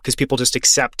time because people just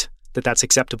accept that that's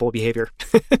acceptable behavior.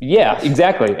 Yeah,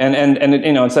 exactly.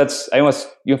 And so that's, I almost,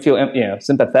 feel,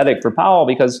 sympathetic for Powell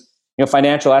because,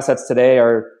 financial assets today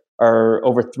are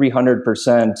over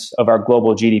 300% of our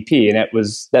global GDP. And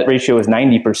that ratio was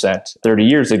 90% 30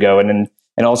 years ago. And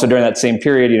also during that same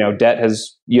period,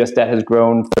 US debt has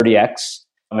grown 30x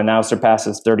and now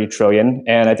surpasses 30 trillion.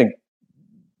 And I think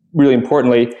really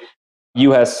importantly,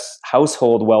 US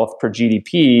household wealth per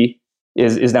GDP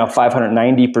is now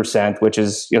 590%, which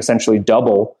is essentially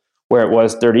double where it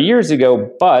was 30 years ago.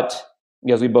 But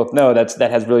as we both know, that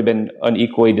has really been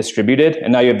unequally distributed.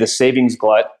 And now you have the savings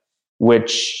glut,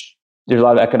 which there's a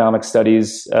lot of economic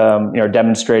studies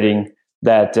demonstrating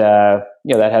that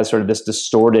that has sort of this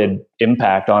distorted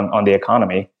impact on the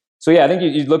economy. So yeah, I think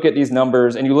you look at these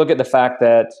numbers and you look at the fact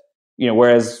that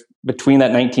whereas between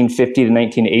that 1950 to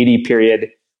 1980 period,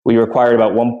 we required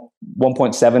about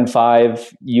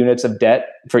 1.75 units of debt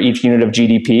for each unit of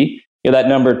GDP. That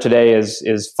number today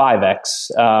is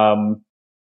 5x.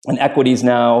 And equities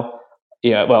now,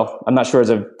 I'm not sure as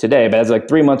of today, but as like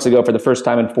 3 months ago, for the first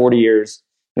time in 40 years,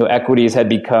 equities had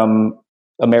become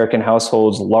American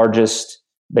households' largest,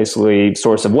 basically,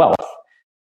 source of wealth.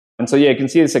 And so, you can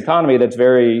see this economy that's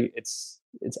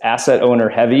it's asset owner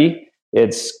heavy,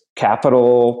 it's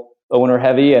capital owner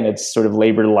heavy, and it's sort of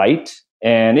labor light.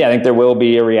 And I think there will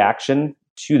be a reaction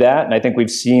to that. And I think we've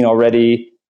seen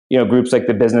already, groups like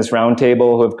the Business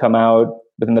Roundtable who have come out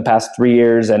within the past 3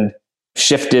 years and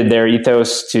shifted their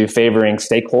ethos to favoring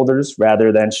stakeholders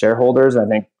rather than shareholders. And I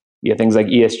think things like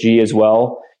ESG as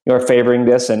well are favoring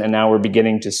this. And now we're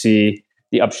beginning to see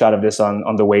the upshot of this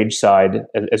on the wage side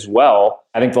as well.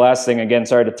 I think the last thing, again,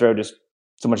 sorry to throw just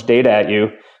so much data at you,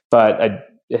 but I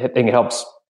think it helps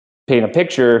paint a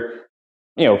picture.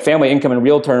 Family income in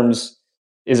real terms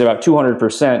is about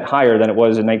 200% higher than it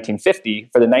was in 1950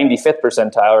 for the 95th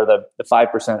percentile, or the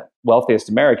 5% wealthiest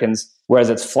Americans, whereas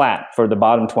it's flat for the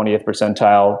bottom 20th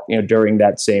percentile, during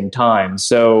that same time.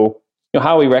 So,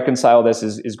 how we reconcile this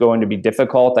is going to be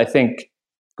difficult. I think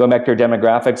going back to your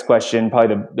demographics question,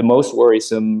 probably the most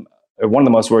worrisome, or one of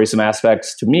the most worrisome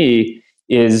aspects to me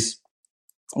is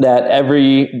that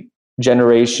every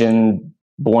generation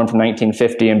born from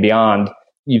 1950 and beyond,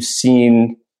 you've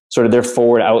seen sort of their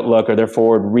forward outlook or their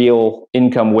forward real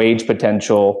income wage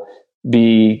potential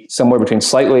be somewhere between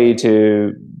slightly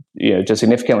to, to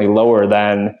significantly lower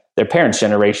than their parents'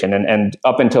 generation. And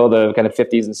up until the kind of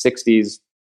 50s and 60s,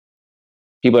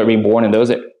 people that were being born in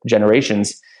those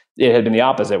generations, it had been the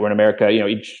opposite, where in America,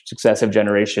 each successive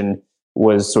generation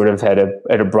was sort of had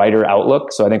a brighter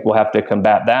outlook. So I think we'll have to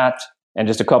combat that. And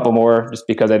just a couple more, just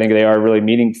because I think they are really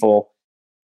meaningful.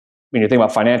 When you think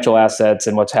about financial assets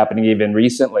and what's happening even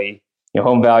recently,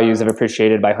 home values have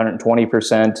appreciated by 120%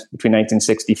 between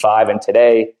 1965 and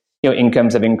today.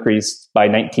 Incomes have increased by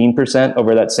 19%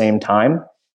 over that same time.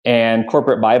 And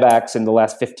corporate buybacks in the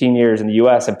last 15 years in the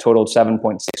US have totaled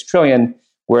 7.6 trillion,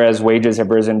 whereas wages have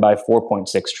risen by 4.6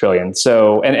 trillion.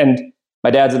 So, and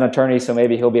my dad's an attorney, so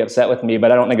maybe he'll be upset with me,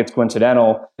 but I don't think it's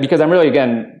coincidental, because I'm really,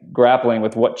 again, grappling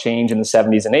with what changed in the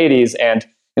 70s and 80s. And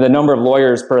the number of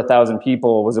lawyers per 1,000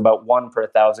 people was about 1 per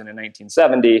 1,000 in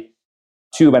 1970,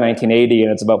 2 by 1980,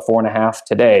 and it's about 4.5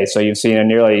 today. So you've seen a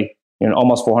nearly,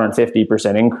 almost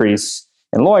 450% increase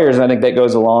in lawyers. And I think that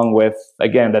goes along with,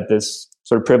 again, that this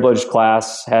sort of privileged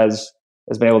class has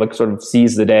been able to sort of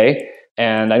seize the day.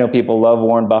 And I know people love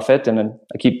Warren Buffett, and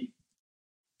I keep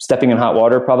stepping in hot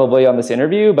water probably on this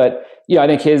interview, but I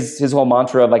think his whole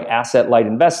mantra of like asset light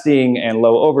investing and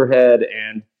low overhead,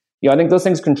 and I think those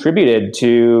things contributed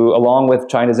to, along with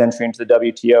China's entry into the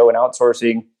WTO and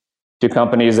outsourcing to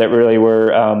companies that really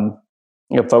were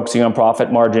focusing on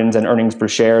profit margins and earnings per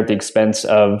share at the expense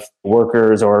of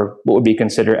workers, or what would be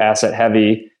considered asset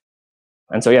heavy.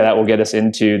 And so that will get us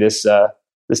into this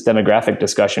demographic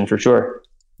discussion for sure.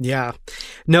 Yeah.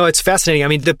 No, it's fascinating. I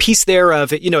mean, the piece there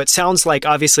of, it sounds like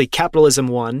obviously capitalism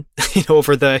won,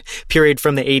 over the period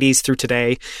from the 80s through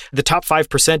today. The top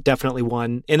 5% definitely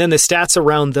won. And then the stats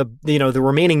around the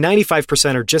remaining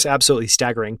 95% are just absolutely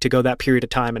staggering to go that period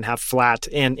of time and have flat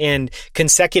and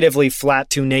consecutively flat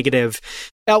to negative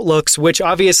outlooks, which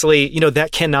obviously,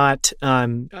 that cannot,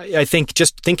 I think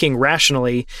just thinking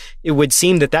rationally, it would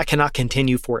seem that cannot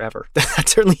continue forever. That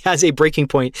certainly has a breaking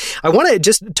point. I want to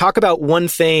just talk about one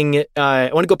thing.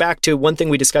 I want to go back to one thing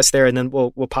we discussed there, and then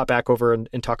we'll pop back over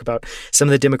and talk about some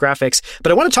of the demographics.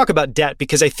 But I want to talk about debt,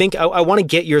 because I think I want to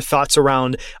get your thoughts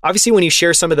around, obviously, when you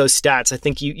share some of those stats, I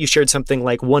think you shared something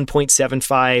like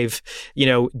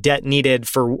 1.75, debt needed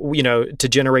for, to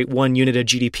generate 1 unit of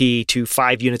GDP to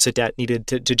 5 units of debt needed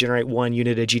to generate 1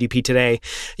 unit of GDP today.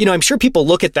 I'm sure people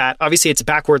look at that. Obviously, it's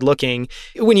backward looking.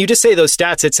 When you just say those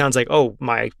stats, it sounds like, oh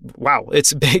my, wow,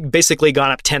 it's basically gone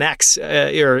up 10x,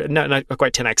 or not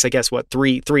quite 10x, I guess,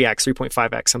 3x,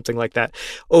 3.5x, something like that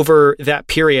over that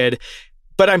period.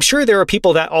 But I'm sure there are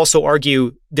people that also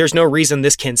argue there's no reason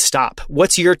this can stop.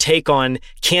 What's your take on,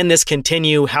 can this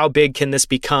continue? How big can this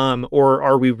become? Or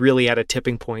are we really at a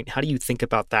tipping point? How do you think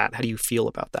about that? How do you feel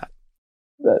about that?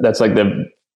 That's like the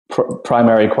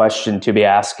primary question to be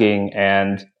asking.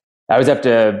 And I always have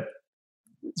to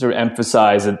sort of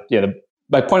emphasize that,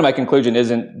 my point of my conclusion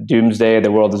isn't doomsday,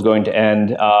 the world is going to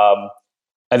end.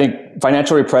 I think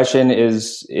financial repression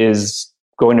is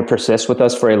going to persist with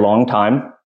us for a long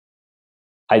time.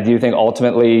 I do think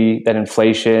ultimately that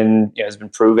inflation has been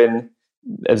proven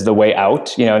as the way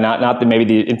out, not maybe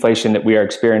the inflation that we are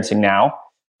experiencing now,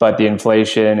 but the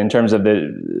inflation in terms of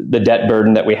the debt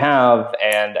burden that we have.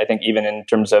 And I think even in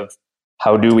terms of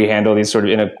how do we handle these sort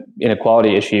of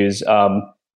inequality issues,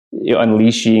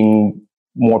 unleashing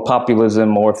more populism,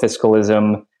 more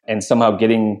fiscalism, and somehow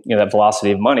getting that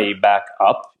velocity of money back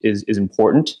up is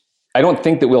important. I don't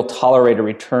think that we'll tolerate a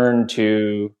return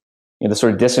to the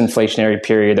sort of disinflationary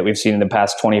period that we've seen in the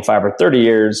past 25 or 30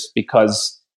 years,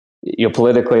 because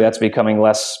politically that's becoming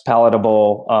less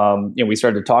palatable. We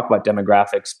started to talk about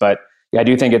demographics, but I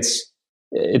do think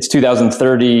it's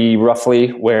 2030 roughly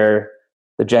where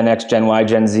the Gen X, Gen Y,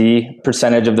 Gen Z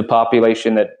percentage of the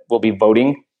population that will be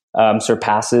voting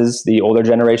surpasses the older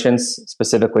generations,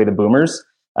 specifically the boomers.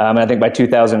 And I think by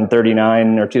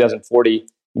 2039 or 2040,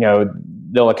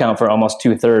 they'll account for almost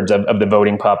 2/3 of the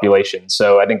voting population.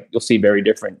 So I think you'll see very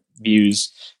different views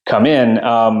come in.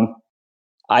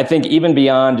 I think even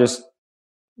beyond just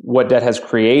what debt has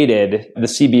created, the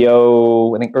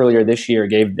CBO, I think earlier this year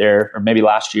or maybe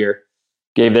last year,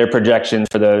 gave their projections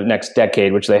for the next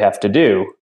decade, which they have to do.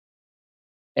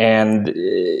 And,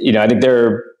 I think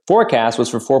their forecast was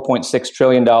for $4.6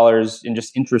 trillion in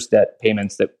just interest debt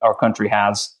payments that our country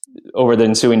has over the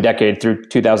ensuing decade through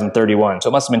 2031. So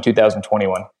it must have been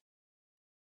 2021.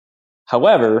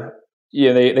 However,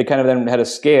 they kind of then had a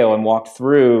scale and walked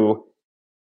through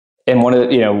and one of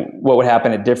what would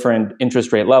happen at different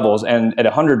interest rate levels. And at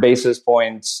 100 basis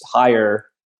points higher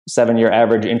 7-year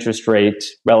average interest rate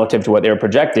relative to what they were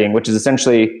projecting, which is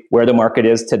essentially where the market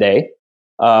is today,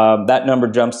 that number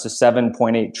jumps to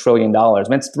 $7.8 trillion. I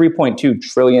mean, it's $3.2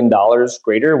 trillion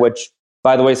greater, which,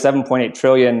 by the way, $7.8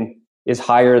 trillion is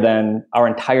higher than our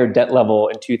entire debt level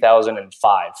in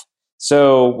 2005.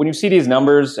 So when you see these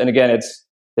numbers, and again,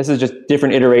 this is just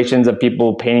different iterations of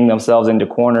people painting themselves into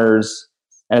corners.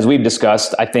 And as we've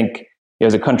discussed, I think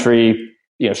as a country,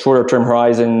 shorter term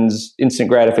horizons, instant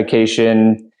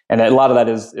gratification, and a lot of that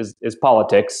is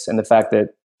politics and the fact that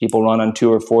people run on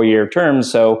 2 or 4 year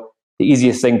terms. So the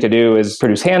easiest thing to do is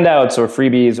produce handouts or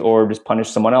freebies or just punish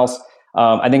someone else.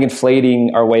 I think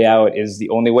inflating our way out is the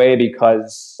only way,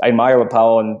 because I admire what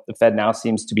Powell and the Fed now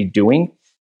seems to be doing.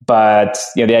 But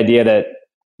the idea that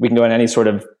we can go on any sort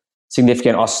of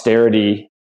significant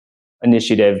austerity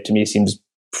initiative to me seems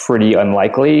pretty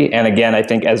unlikely. And again, I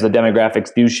think as the demographics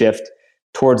do shift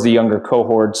towards the younger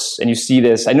cohorts, and you see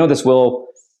this, I know this will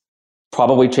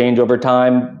probably change over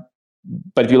time,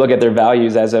 but if you look at their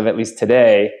values as of at least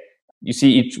today, you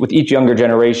see with each younger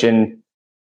generation,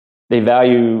 they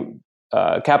value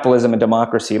capitalism and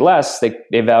democracy less.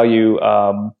 They value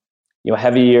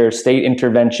heavier state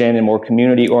intervention and more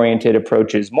community-oriented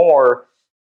approaches more.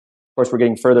 Of course, we're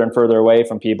getting further and further away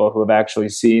from people who have actually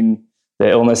seen the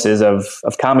illnesses of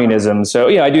communism. So,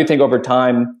 I do think over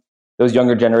time, those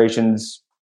younger generations,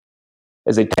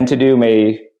 as they tend to do,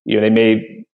 they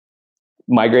may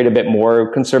migrate a bit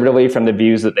more conservatively from the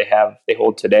views that they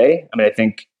hold today. I mean, I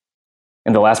think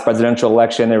in the last presidential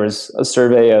election, there was a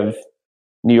survey of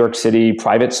New York City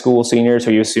private school seniors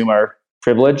who you assume are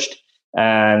privileged.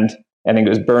 And I think it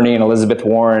was Bernie and Elizabeth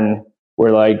Warren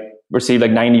received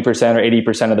 90%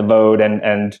 or 80% of the vote.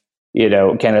 And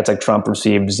candidates like Trump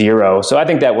received 0. So I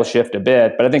think that will shift a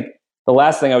bit. But I think the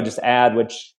last thing I would just add,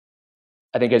 which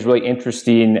I think is really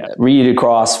interesting read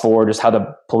across for just how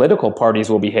the political parties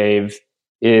will behave,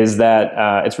 is that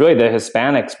it's really the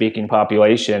Hispanic speaking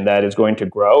population that is going to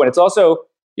grow. And it's also,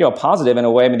 positive in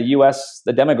a way. I mean,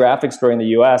 the demographic story in the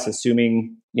US,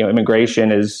 assuming,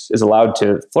 immigration is allowed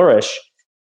to flourish,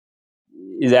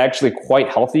 is actually quite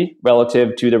healthy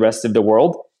relative to the rest of the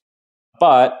world.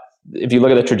 But if you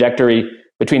look at the trajectory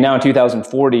between now and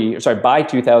by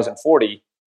 2040,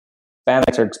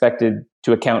 Hispanics are expected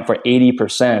to account for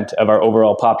 80% of our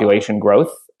overall population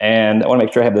growth. And I want to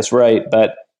make sure I have this right,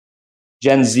 but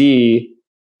Gen Z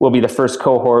will be the first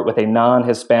cohort with a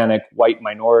non-Hispanic white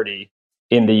minority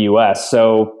in the US.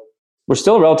 So we're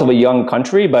still a relatively young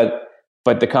country, but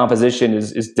the composition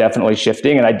is definitely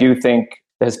shifting. And I do think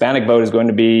the Hispanic vote is going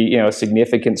to be, a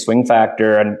significant swing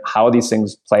factor on how these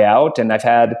things play out. And I've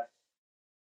had,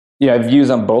 views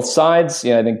on both sides.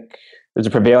 I think there's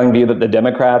a prevailing view that the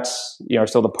Democrats, are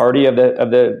still the party of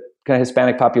the kind of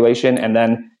Hispanic population. And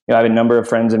then, I have a number of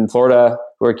friends in Florida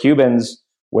who are Cubans,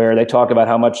 where they talk about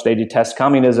how much they detest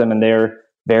communism and they're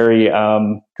very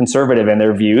conservative in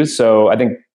their views. So I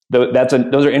think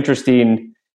those are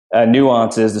interesting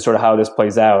nuances to sort of how this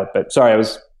plays out. But sorry, I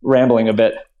was rambling a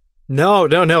bit. No.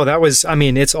 That was,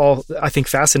 it's all, I think,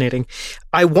 fascinating.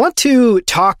 I want to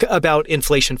talk about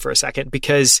inflation for a second,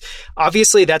 because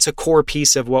obviously that's a core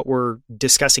piece of what we're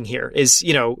discussing here is,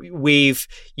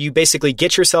 you basically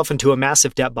get yourself into a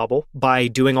massive debt bubble by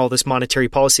doing all this monetary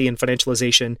policy and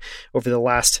financialization over the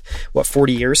last,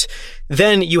 40 years.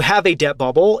 Then you have a debt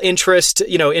bubble, interest,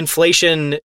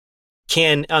 inflation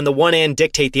can, on the one hand,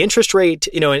 dictate the interest rate,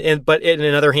 but on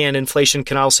another hand, inflation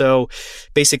can also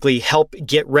basically help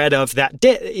get rid of that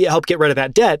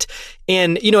debt.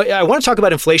 And, I want to talk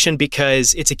about inflation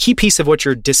because it's a key piece of what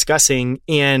you're discussing.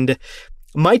 And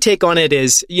my take on it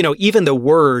is, even the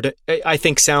word, I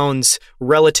think, sounds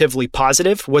relatively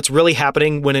positive. What's really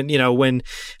happening when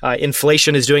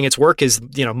inflation is doing its work is,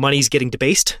 money's getting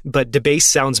debased, but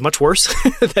debased sounds much worse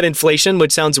than inflation,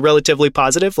 which sounds relatively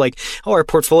positive. Like, our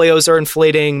portfolios are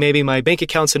inflating. Maybe my bank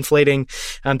account's inflating.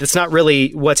 That's not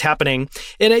really what's happening.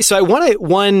 And so I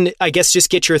want to, just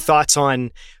get your thoughts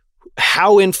on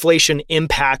how inflation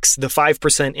impacts the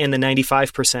 5% and the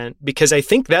 95%, because I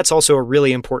think that's also a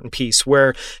really important piece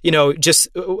where,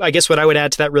 what I would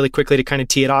add to that really quickly to kind of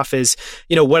tee it off is,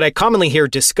 what I commonly hear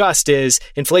discussed is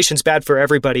inflation's bad for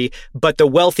everybody, but the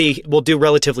wealthy will do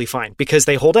relatively fine because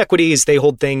they hold equities, they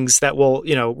hold things that will,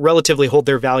 relatively hold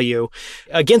their value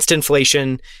against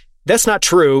inflation. That's not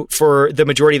true for the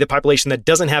majority of the population that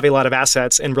doesn't have a lot of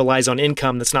assets and relies on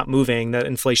income that's not moving, that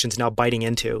inflation's now biting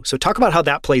into. So talk about how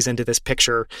that plays into this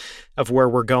picture of where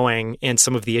we're going and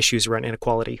some of the issues around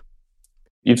inequality.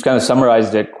 You've kind of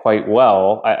summarized it quite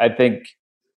well. I think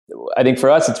for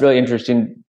us, it's really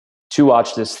interesting to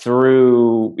watch this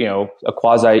through, a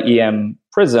quasi-EM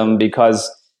prism, because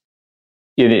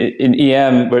in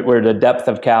EM, where the depth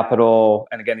of capital,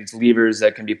 and again, these levers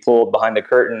that can be pulled behind the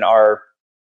curtain are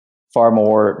far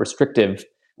more restrictive.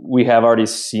 We have already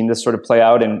seen this sort of play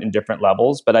out in different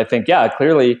levels. But I think,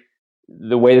 clearly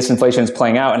the way this inflation is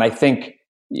playing out, and I think,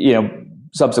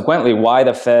 subsequently why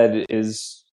the Fed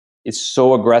is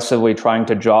so aggressively trying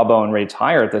to jawbone rates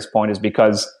higher at this point is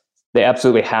because they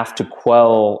absolutely have to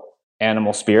quell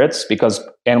animal spirits, because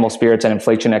animal spirits and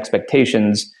inflation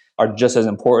expectations are just as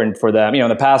important for them. In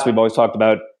the past, we've always talked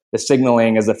about the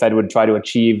signaling as the Fed would try to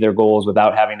achieve their goals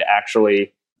without having to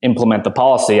actually implement the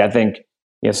policy. I think,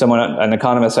 an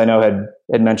economist I know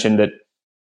had mentioned that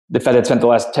the Fed had spent the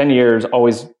last 10 years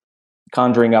always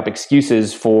conjuring up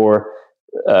excuses for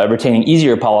retaining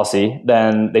easier policy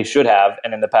than they should have.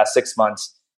 And in the past 6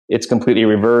 months, it's completely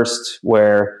reversed,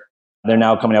 where they're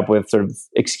now coming up with sort of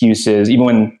excuses. Even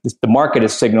when the market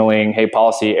is signaling, hey,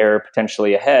 policy error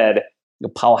potentially ahead,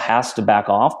 Powell has to back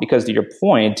off, because to your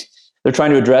point, they're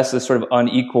trying to address this sort of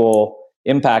unequal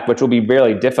impact, which will be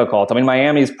really difficult. I mean,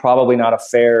 Miami is probably not a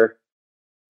fair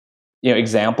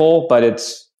example, but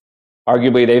it's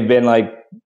arguably they've been like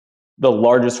the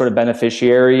largest sort of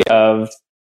beneficiary of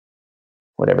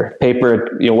whatever paper,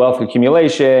 wealth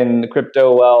accumulation,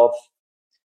 crypto wealth,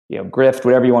 grift,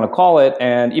 whatever you want to call it.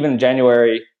 And even in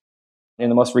January, in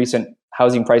the most recent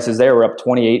housing prices there were up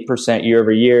 28% year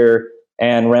over year,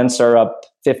 and rents are up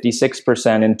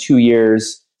 56% in 2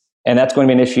 years. And that's going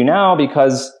to be an issue now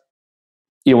because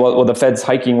the Fed's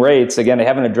hiking rates. Again, they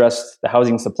haven't addressed the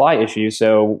housing supply issue.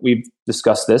 So we've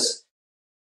discussed this.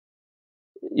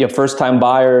 First-time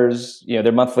buyers,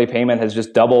 their monthly payment has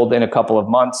just doubled in a couple of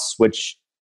months, which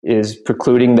is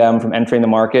precluding them from entering the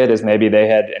market as maybe they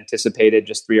had anticipated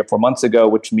just 3 or 4 months ago,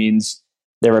 which means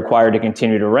they're required to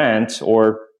continue to rent,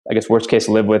 or I guess worst case,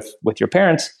 live with your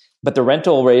parents. But the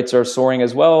rental rates are soaring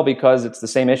as well because it's the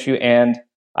same issue. And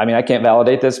I mean, I can't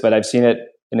validate this, but I've seen it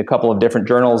in a couple of different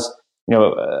journals.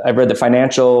 I've read that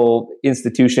financial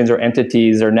institutions or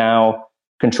entities are now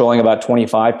controlling about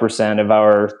 25% of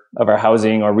our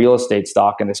housing or real estate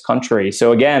stock in this country.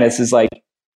 So again, this is like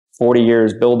 40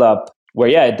 years buildup where,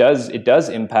 it does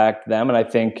impact them. And I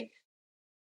think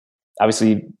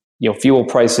obviously, fuel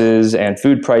prices and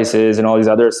food prices and all these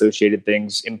other associated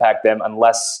things impact them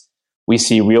unless we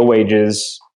see real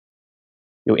wages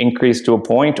increase to a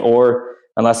point, or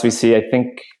unless we see, I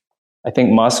think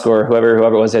Musk or whoever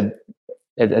it was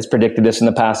has predicted this in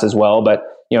the past as well, but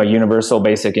universal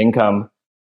basic income,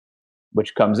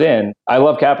 which comes in. I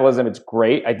love capitalism. It's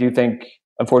great. I do think,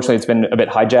 unfortunately, it's been a bit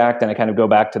hijacked, and I kind of go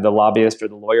back to the lobbyist or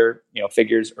the lawyer,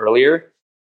 figures earlier,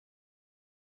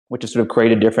 which has sort of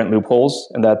created different loopholes,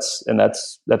 and that's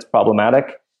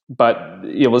problematic. But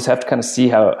we'll just have to kind of see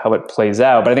how it plays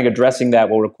out. But I think addressing that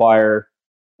will require,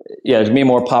 there's going to be a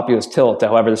more populist tilt to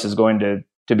however this is going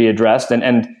to be addressed.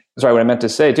 And sorry, what I meant to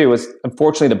say too was,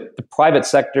 unfortunately, the private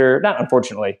sector, not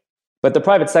unfortunately, but the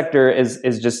private sector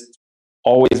is just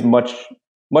always much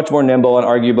more nimble and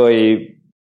arguably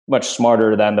much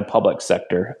smarter than the public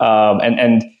sector.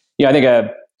 And I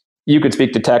think you could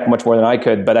speak to tech much more than I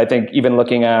could, but I think even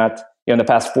looking at in the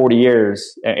past 40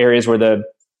 years, areas where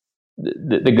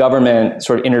the government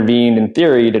sort of intervened in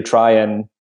theory to try and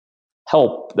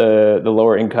help the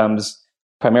lower incomes,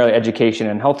 primarily education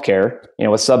and healthcare,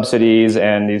 with subsidies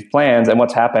and these plans. And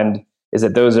what's happened is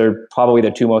that those are probably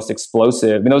the two most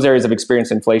explosive. I mean, those areas have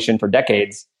experienced inflation for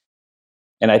decades.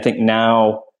 And I think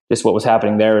now just what was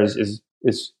happening there is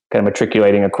kind of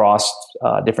matriculating across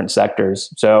different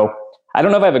sectors. So I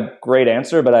don't know if I have a great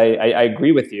answer, but I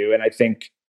agree with you. And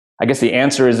I guess the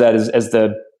answer is that as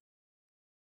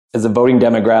the voting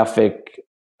demographic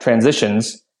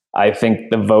transitions, I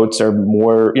think the votes are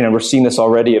more, we're seeing this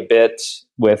already a bit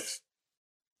with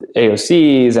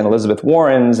AOCs and Elizabeth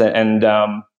Warrens, and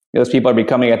those people are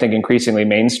becoming, I think, increasingly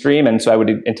mainstream. And so I would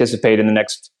anticipate in the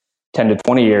next 10 to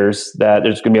 20 years that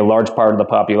there's going to be a large part of the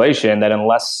population that,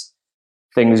 unless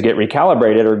things get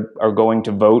recalibrated, are going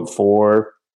to vote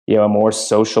for a more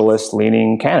socialist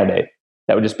leaning candidate.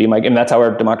 That would just be and that's how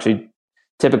our democracy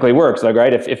typically works. Like,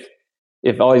 right,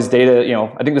 if all these data,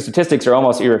 I think the statistics are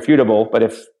almost irrefutable, but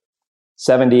if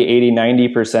 70, 80,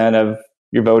 90% of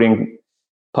your voting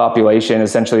population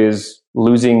essentially is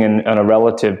losing on a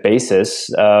relative basis,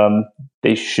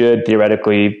 they should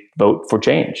theoretically vote for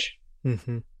change.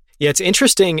 Mm-hmm. Yeah, it's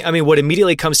interesting. I mean, what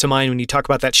immediately comes to mind when you talk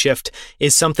about that shift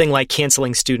is something like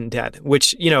canceling student debt,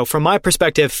 which, from my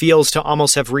perspective, feels to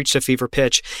almost have reached a fever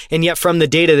pitch. And yet from the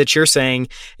data that you're saying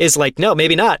is like, no,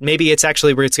 maybe not. Maybe it's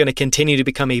actually where it's going to continue to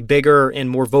become a bigger and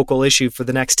more vocal issue for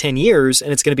the next 10 years.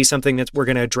 And it's going to be something that we're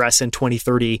going to address in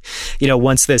 2030,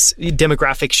 once this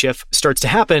demographic shift starts to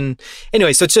happen.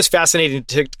 Anyway, so it's just fascinating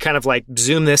to kind of like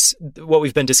zoom this, what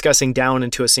we've been discussing, down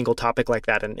into a single topic like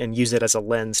that and use it as a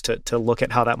lens to look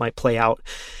at how that might might play out.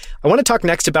 I want to talk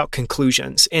next about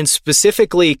conclusions, and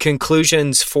specifically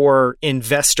conclusions for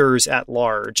investors at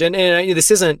large. And this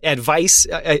isn't advice.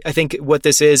 I think what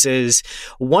this is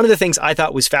one of the things I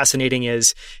thought was fascinating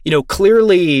is,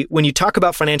 clearly when you talk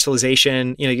about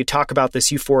financialization, you talk about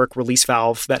this euphoric release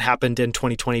valve that happened in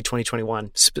 2020,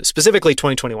 2021, specifically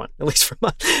 2021, at least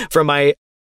from my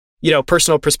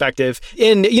personal perspective.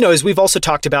 And, as we've also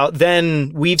talked about,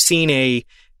 then we've seen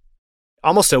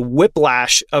almost a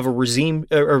whiplash of a regime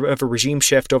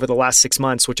shift over the last 6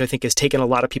 months, which I think has taken a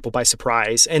lot of people by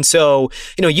surprise. And so,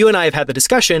 you and I have had the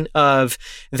discussion of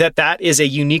that is a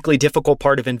uniquely difficult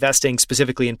part of investing,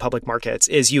 specifically in public markets,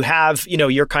 is you have,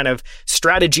 your kind of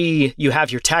strategy, you have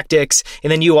your tactics,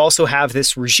 and then you also have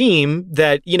this regime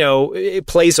that, it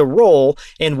plays a role.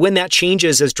 And when that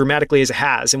changes as dramatically as it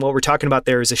has, and what we're talking about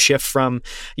there is a shift from,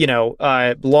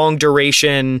 long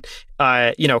duration,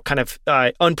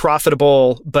 unprofitable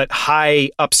but high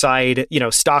upside,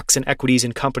 stocks and equities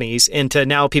and companies, into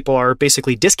now people are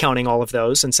basically discounting all of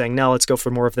those and saying, no, let's go for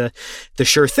more of the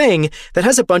sure thing. That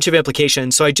has a bunch of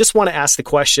implications. So I just want to ask the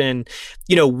question,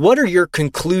 what are your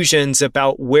conclusions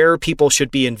about where people should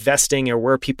be investing or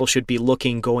where people should be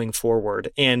looking going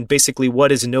forward? And basically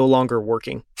what is no longer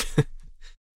working?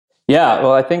 Yeah,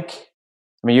 well, I think,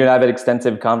 you and I have had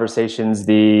extensive conversations.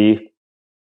 The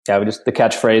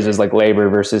catchphrase is like labor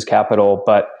versus capital.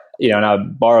 But, and I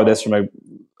borrow this from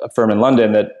a firm in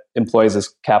London that employs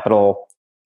this capital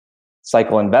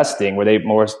cycle investing, where they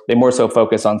more so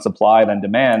focus on supply than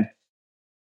demand.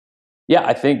 Yeah,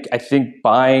 I think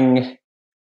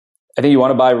you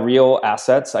want to buy real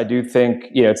assets. I do think,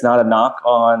 it's not a knock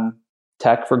on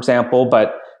tech, for example,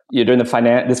 but during this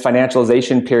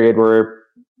financialization period where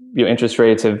interest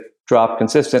rates have dropped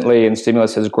consistently and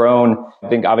stimulus has grown, I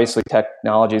think obviously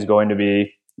technology is going to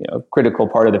be a critical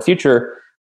part of the future.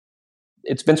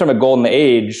 It's been sort of a golden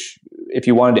age if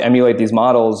you wanted to emulate these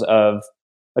models of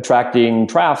attracting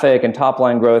traffic and top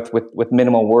line growth with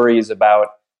minimal worries about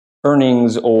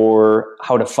earnings or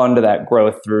how to fund that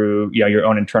growth through your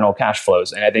own internal cash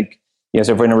flows. And I think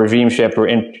so if we're in a regime shift,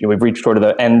 we've reached toward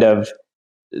the end of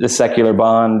the secular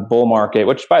bond bull market,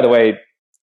 which, by the way,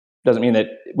 doesn't mean that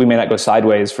we may not go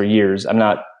sideways for years. I'm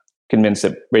not convinced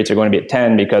that rates are going to be at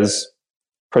 10 because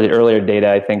per the earlier data,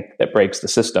 I think that breaks the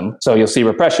system. So you'll see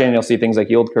repression, you'll see things like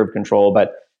yield curve control,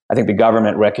 but I think the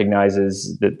government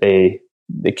recognizes that they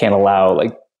can't allow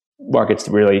markets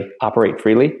to really operate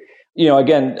freely.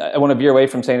 Again, I want to veer away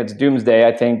from saying it's doomsday.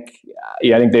 I think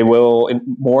they will.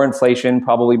 More inflation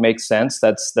probably makes sense.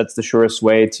 That's the surest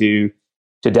way to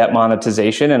debt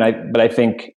monetization. But I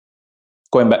think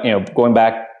going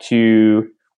back to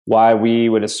why we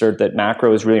would assert that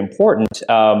macro is really important.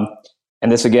 And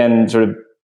this again sort of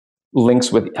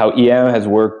links with how EM has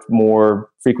worked more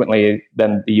frequently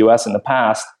than the US in the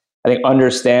past. I think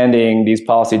understanding these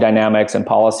policy dynamics and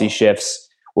policy shifts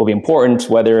will be important,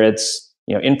 whether it's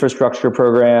infrastructure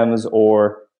programs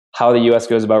or how the US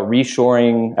goes about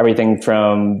reshoring everything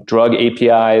from drug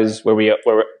APIs, where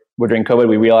during COVID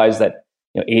we realized that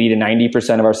 80 to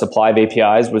 90% of our supply of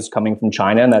APIs was coming from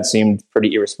China, and that seemed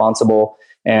pretty irresponsible.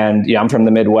 And I'm from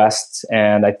the Midwest,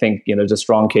 and I think there's a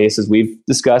strong case, as we've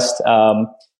discussed,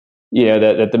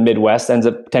 that the Midwest ends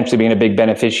up potentially being a big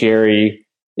beneficiary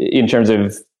in terms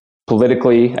of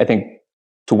politically, I think,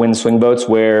 to win swing votes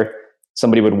where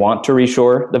somebody would want to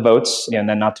reshore the votes, and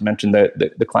then not to mention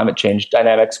the climate change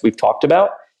dynamics we've talked about.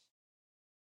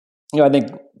 I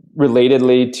think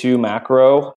relatedly to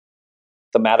macro,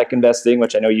 thematic investing,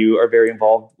 which I know you are very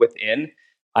involved within,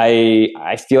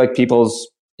 I feel like people's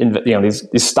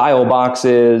these style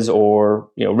boxes or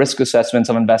risk assessments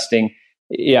of investing,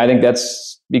 I think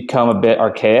that's become a bit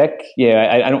archaic.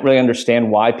 I don't really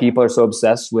understand why people are so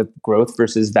obsessed with growth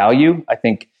versus value. I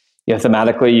think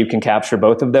thematically you can capture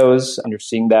both of those, and you're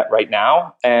seeing that right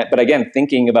now. But again,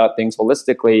 thinking about things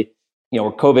holistically,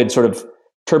 where COVID sort of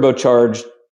turbocharged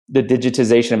the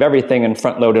digitization of everything and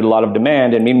front loaded a lot of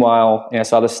demand. And meanwhile, I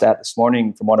saw the stat this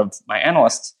morning from one of my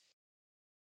analysts,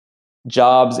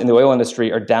 jobs in the oil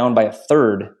industry are down by a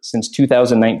third since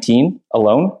 2019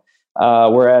 alone.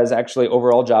 Whereas actually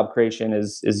overall job creation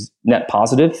is net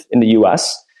positive in the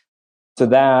US. So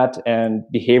that and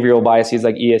behavioral biases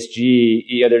like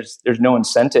ESG, there's no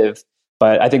incentive,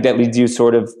 but I think that leads you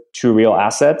sort of to real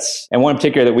assets. And one in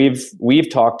particular that we've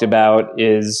talked about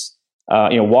is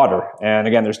water. And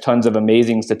again, there's tons of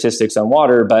amazing statistics on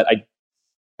water, but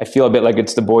I feel a bit like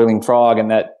it's the boiling frog,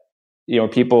 and that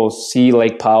people see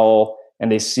Lake Powell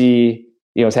and they see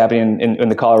what's happening in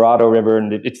the Colorado River,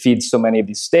 and it feeds so many of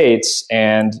these states.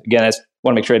 And again, I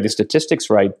want to make sure I have the statistics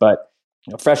right, but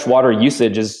fresh water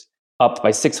usage is up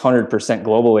by 600%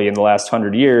 globally in the last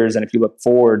 100 years. And if you look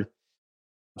forward,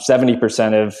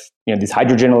 70% of these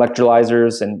hydrogen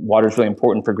electrolyzers, and water is really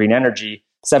important for green energy,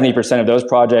 70% of those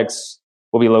projects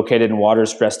will be located in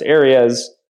water-stressed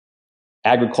areas.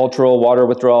 Agricultural water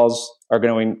withdrawals are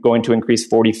going to increase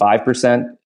 45%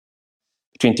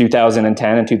 between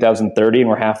 2010 and 2030, and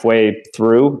we're halfway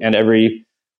through. And every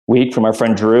week from our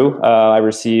friend Drew, I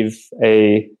receive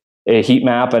a heat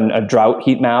map and a drought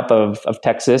heat map of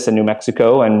Texas and New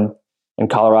Mexico, and in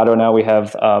Colorado now we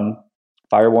have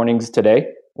fire warnings today.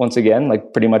 Once again,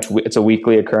 like pretty much it's a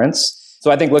weekly occurrence.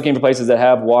 So I think looking for places that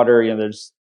have water,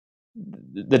 there's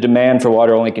the demand for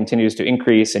water only continues to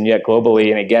increase, and yet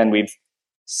globally, and again, we've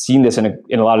seen this in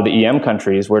a lot of the EM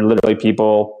countries where literally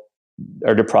people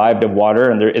are deprived of water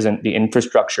and there isn't the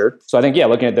infrastructure. So I think,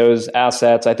 looking at those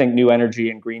assets, I think new energy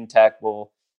and green tech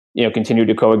will, continue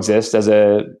to coexist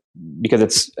because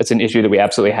it's an issue that we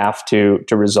absolutely have to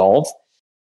resolve.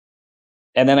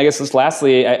 And then I guess just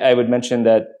lastly, I would mention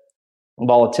that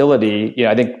volatility,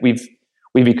 I think we've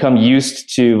become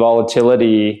used to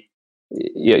volatility.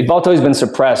 Volatility has been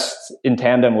suppressed in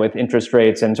tandem with interest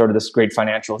rates and sort of this great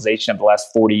financialization of the last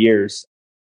 40 years.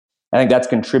 I think that's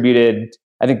contributed.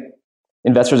 I think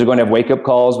investors are going to have wake-up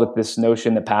calls with this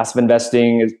notion that passive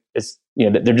investing is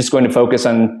they're just going to focus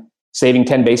on saving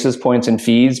 10 basis points in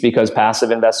fees because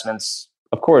passive investments,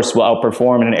 of course, will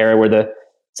outperform in an area where the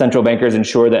central bankers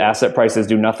ensure that asset prices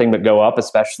do nothing but go up,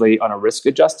 especially on a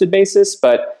risk-adjusted basis.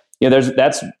 But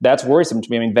that's worrisome to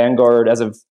me. I mean, Vanguard, I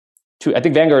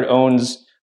think Vanguard owns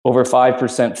over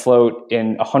 5% float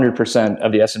in 100%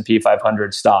 of the S&P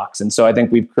 500 stocks, and so I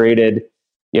think we've created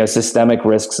systemic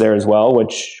risks there as well.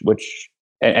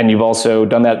 And you've also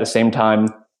done that at the same time.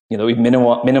 We've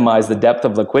minimized the depth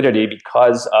of liquidity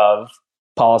because of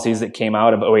policies that came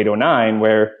out of 0809,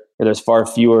 where there's far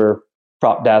fewer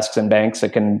prop desks and banks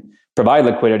that can provide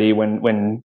liquidity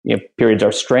when periods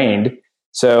are strained.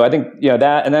 So I think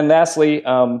that, and then lastly,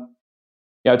 I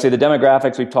would say the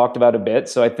demographics we've talked about a bit.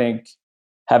 So I think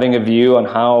having a view on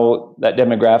how that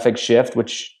demographic shift,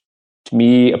 which to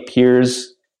me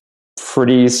appears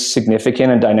pretty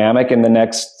significant and dynamic in the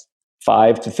next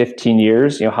 5 to 15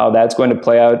 years, how that's going to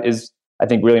play out is, I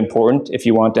think, really important if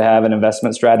you want to have an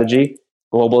investment strategy.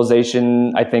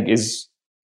 Globalization, I think, is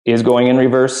going in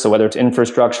reverse. So whether it's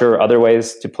infrastructure or other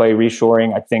ways to play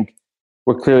reshoring, I think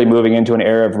we're clearly moving into an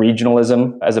era of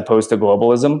regionalism as opposed to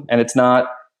globalism. And it's not,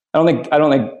 I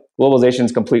don't think globalization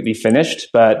is completely finished,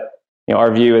 but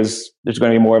our view is there's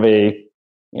going to be more of a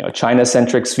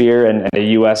China-centric sphere and a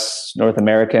U.S. North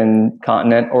American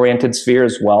continent-oriented sphere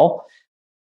as well.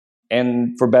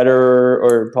 And for better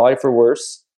or probably for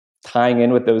worse, tying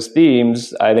in with those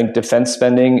themes, I think defense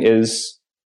spending is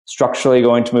structurally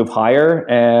going to move higher.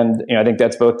 And I think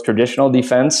that's both traditional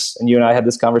defense, and you and I had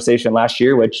this conversation last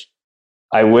year, which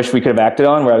I wish we could have acted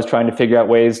on, where I was trying to figure out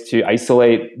ways to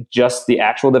isolate just the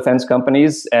actual defense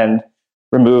companies and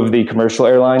remove the commercial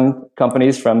airline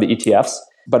companies from the ETFs.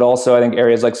 But also, I think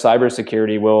areas like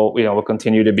cybersecurity will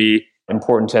continue to be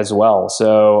important as well.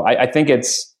 So I think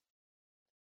it's,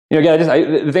 again,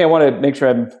 the thing I want to make sure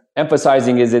I'm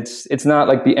emphasizing is it's not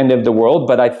like the end of the world,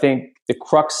 but I think the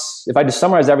crux, if I just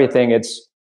summarize everything,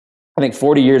 I think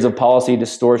 40 years of policy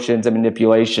distortions and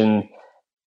manipulation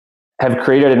have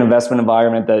created an investment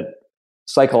environment that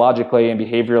psychologically and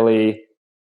behaviorally,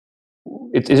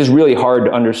 it's just really hard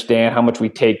to understand how much we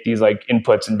take these like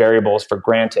inputs and variables for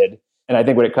granted. And I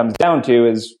think what it comes down to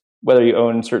is whether you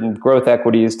own certain growth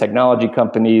equities, technology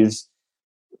companies,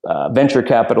 venture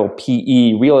capital,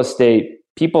 PE, real estate,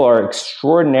 people are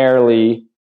extraordinarily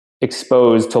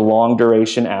exposed to long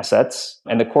duration assets.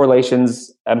 And the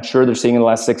correlations, I'm sure they're seeing in the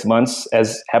last 6 months,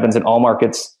 as happens in all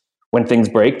markets when things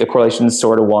break, the correlation is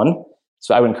sort of one.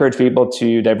 So I would encourage people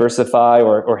to diversify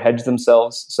or hedge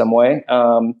themselves some way,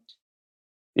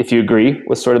 if you agree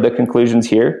with sort of the conclusions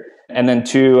here. And then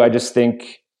two, I just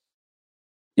think,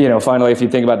 finally, if you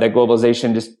think about that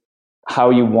globalization, just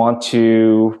how you want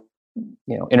to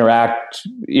interact,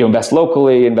 invest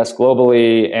locally, invest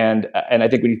globally. And I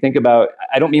think when you think about,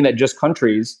 I don't mean that just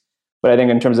countries, but I think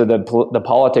in terms of the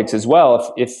politics as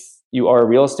well, if you are a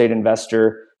real estate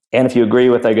investor, and if you agree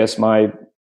with, I guess, my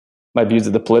views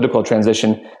of the political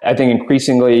transition, I think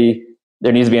increasingly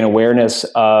there needs to be an awareness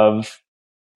of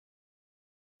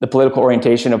the political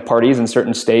orientation of parties in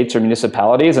certain states or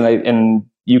municipalities. And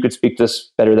you could speak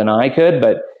this better than I could,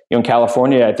 but in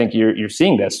California, I think you're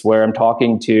seeing this, where I'm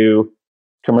talking to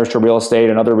commercial real estate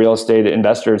and other real estate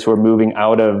investors who are moving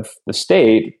out of the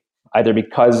state, either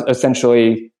because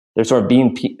essentially they're sort of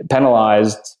being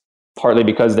penalized, partly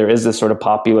because there is this sort of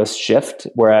populist shift,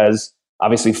 whereas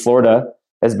obviously Florida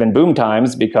has been boom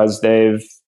times because they've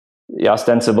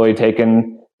ostensibly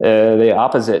taken the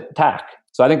opposite tack.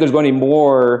 So I think there's going to be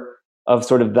more of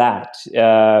sort of that.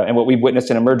 And what we've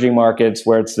witnessed in emerging markets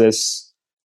where it's this,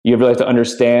 you really have to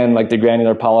understand like the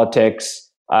granular politics.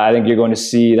 I think you're going to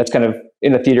see that's kind of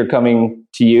in the theater coming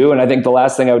to you. And I think the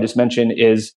last thing I would just mention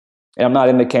is, and I'm not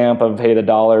in the camp of, hey, the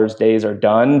dollar's days are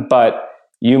done, but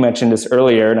you mentioned this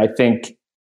earlier. And I think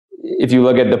if you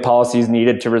look at the policies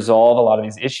needed to resolve a lot of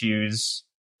these issues,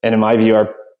 and in my view,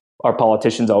 our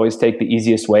politicians always take the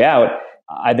easiest way out.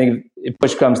 I think if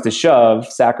push comes to shove,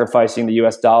 sacrificing the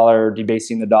US dollar,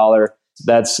 debasing the dollar,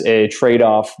 that's a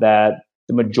trade-off that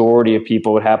the majority of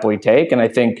people would happily take. And I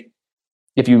think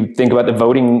if you think about the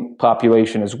voting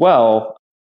population as well,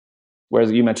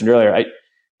 whereas you mentioned earlier,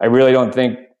 I really don't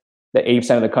think that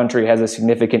 80% of the country has a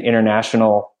significant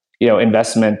international,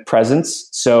 investment presence.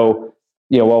 So,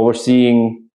 while we're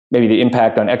seeing maybe the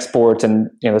impact on exports and,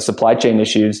 the supply chain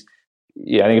issues,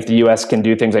 I think if the U.S. can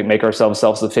do things like make ourselves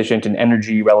self-sufficient in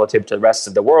energy relative to the rest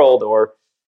of the world, or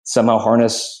somehow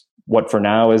harness what for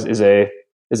now is a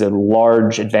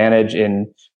large advantage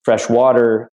in fresh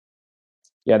water,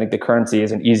 I think the currency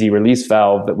is an easy release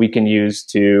valve that we can use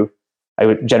to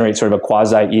generate sort of a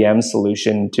quasi-EM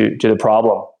solution to the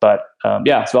problem. But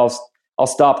so I'll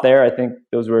stop there. I think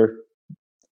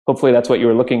hopefully that's what you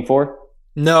were looking for.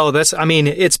 No,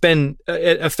 it's been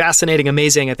a fascinating,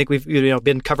 amazing. I think we've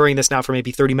been covering this now for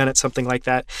maybe 30 minutes, something like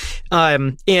that.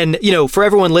 And for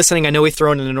everyone listening, I know we've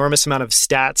thrown an enormous amount of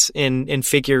stats and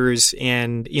figures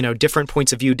and different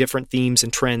points of view, different themes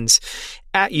and trends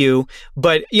at you.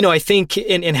 But, I think,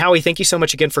 and Howie, thank you so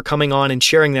much again for coming on and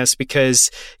sharing this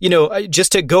because,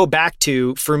 just to go back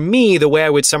to, for me, the way I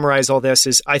would summarize all this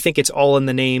is I think it's all in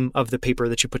the name of the paper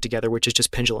that you put together, which is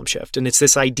just pendulum shift. And it's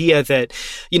this idea that,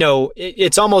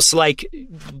 it's almost like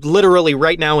literally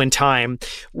right now in time,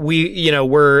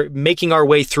 we're making our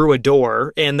way through a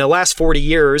door, and the last 40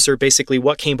 years are basically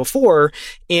what came before.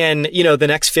 And, the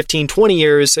next 15, 20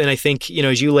 years, and I think,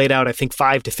 as you laid out, I think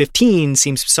 5 to 15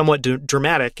 seems somewhat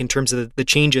dramatic in terms of the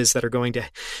changes that are going to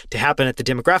happen at the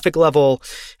demographic level,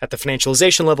 at the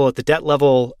financialization level, at the debt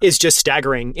level is just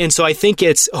staggering. And so I think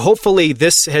hopefully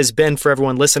this has been for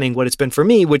everyone listening what it's been for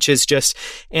me, which is just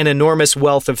an enormous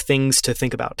wealth of things to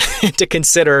think about, to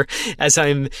consider as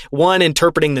I'm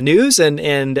interpreting the news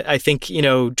and I think,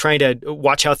 trying to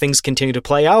watch how things continue to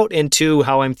play out, and two,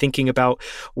 how I'm thinking about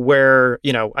where,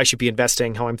 I should be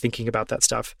investing, how I'm thinking about that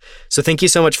stuff. So thank you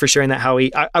so much for sharing that,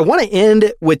 Howie. I want to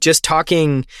end with just talking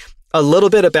a little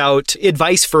bit about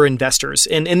advice for investors.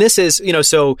 And this is,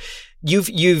 so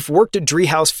you've worked at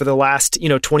Driehaus for the last,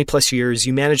 20 plus years.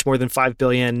 You manage more than 5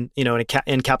 billion,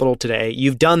 in capital today.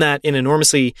 You've done that in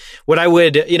enormously, what I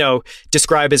would,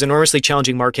 describe as enormously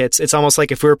challenging markets. It's almost like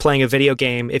if we were playing a video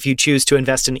game, if you choose to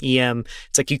invest in EM,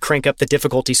 it's like you crank up the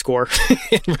difficulty score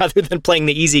rather than playing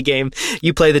the easy game,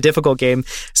 you play the difficult game.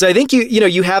 So I think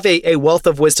you have a wealth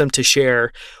of wisdom to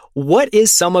share. What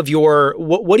is some of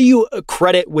what do you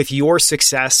credit with your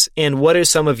success, and what is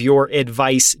some of your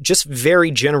advice just very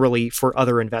generally for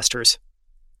other investors?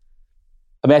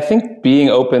 I think being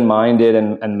open-minded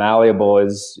and malleable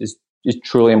is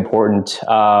truly important.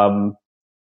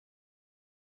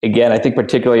 Again, I think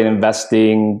particularly in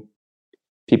investing,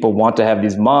 people want to have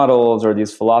these models or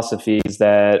these philosophies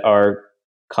that are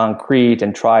concrete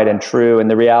and tried and true.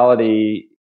 And the reality,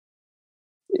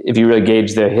 if you really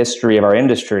gauge the history of our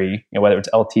industry, whether it's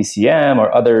LTCM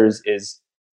or others, is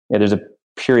there's a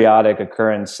periodic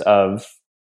occurrence of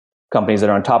companies that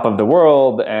are on top of the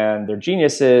world and they're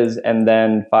geniuses, and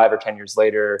then 5 or 10 years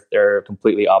later, they're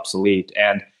completely obsolete.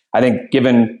 And I think,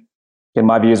 given, in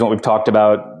my views, what we've talked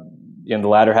about in the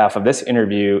latter half of this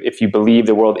interview, if you believe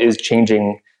the world is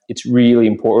changing, it's really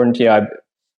important.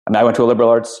 I went to a liberal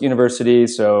arts university,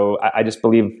 so I just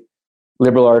believe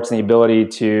liberal arts and the ability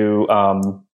to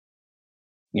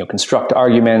construct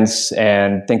arguments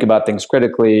and think about things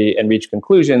critically and reach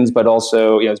conclusions, but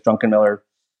also, as Druckenmiller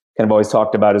kind of always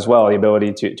talked about as well, the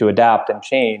ability to adapt and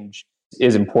change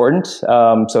is important.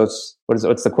 So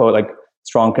what's the quote, like,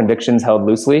 strong convictions held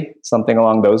loosely, something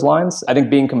along those lines. I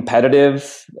think being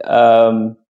competitive, at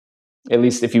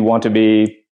least if you want to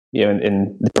be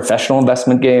in the professional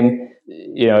investment game,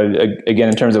 again,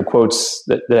 in terms of quotes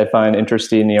that I find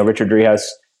interesting, Richard Driehaus,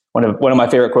 one of my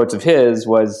favorite quotes of his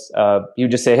was, he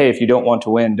would just say, "Hey, if you don't want to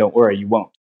win, don't worry, you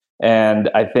won't." And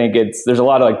I think there's a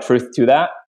lot of truth to that,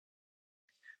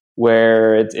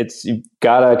 where it's you've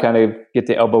got to kind of get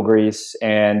the elbow grease,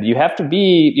 and you have to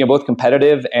be both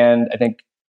competitive and, I think,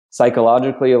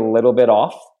 psychologically a little bit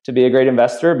off to be a great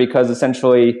investor, because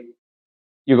essentially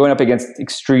you're going up against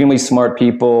extremely smart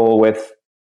people with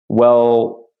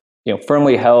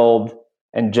firmly held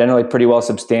and generally pretty well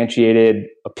substantiated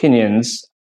opinions.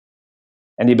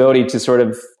 And the ability to sort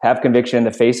of have conviction in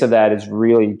the face of that is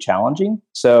really challenging.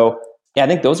 So yeah, I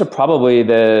think those are probably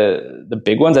the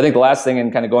big ones. I think the last thing,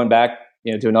 and kind of going back,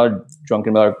 to another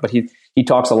drunken miller, but he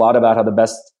talks a lot about how the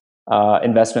best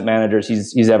investment managers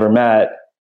he's ever met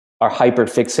are hyper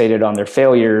fixated on their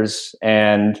failures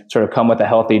and sort of come with a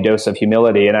healthy dose of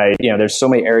humility. And there's so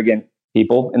many arrogant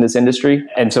people in this industry.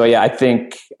 And so, yeah, I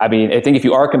think if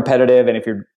you are competitive and if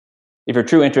your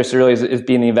true interest really is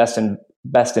being the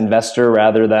best investor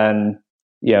rather than,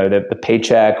 the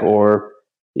paycheck or,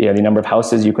 the number of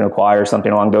houses you can acquire or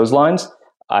something along those lines,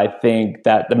 I think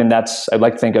I'd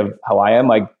like to think of how I am.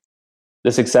 Like,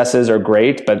 the successes are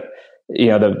great, but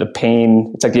the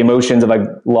pain, it's like the emotions of like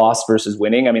loss versus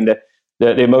winning. I mean,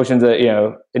 the emotions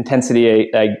that, intensity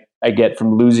I get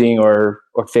from losing or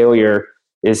failure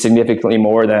is significantly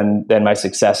more than my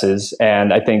successes.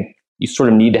 And I think you sort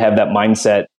of need to have that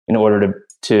mindset in order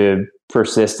to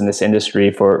persist in this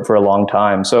industry for a long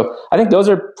time. So I think those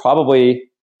are probably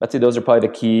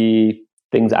the key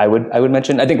things I would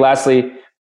mention. I think lastly,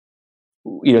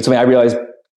 something I realized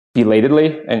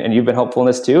belatedly, and you've been helpful in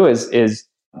this too, is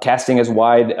casting as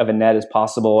wide of a net as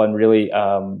possible and really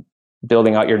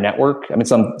building out your network. I mean,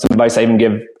 some advice I even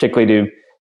give, particularly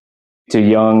to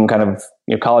young kind of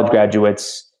college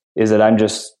graduates, is that I'm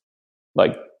just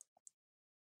like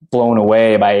blown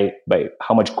away by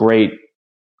how much great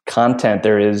content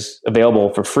there is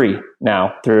available for free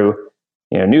now through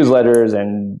newsletters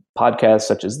and podcasts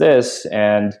such as this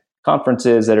and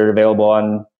conferences that are available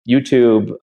on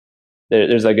YouTube.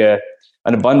 There's like an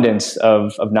abundance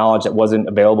of knowledge that wasn't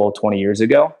available 20 years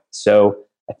ago. So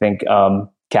I think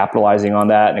capitalizing on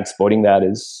that and exploiting that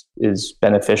is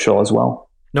beneficial as well.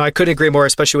 No, I couldn't agree more,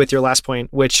 especially with your last point,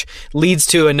 which leads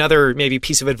to another maybe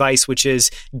piece of advice, which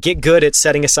is get good at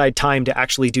setting aside time to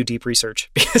actually do deep research.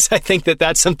 Because I think that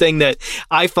that's something that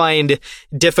I find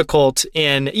difficult.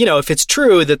 And, if it's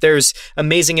true that there's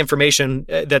amazing information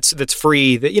that's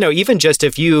free, that, even just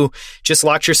if you just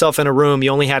locked yourself in a room, you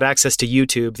only had access to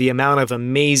YouTube, the amount of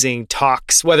amazing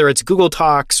talks, whether it's Google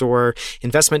Talks or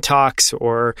investment talks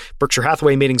or Berkshire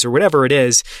Hathaway meetings or whatever it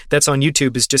is, that's on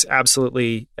YouTube is just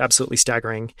absolutely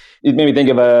staggering. It made me think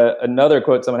of another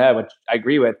quote someone had, which I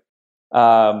agree with.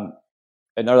 Another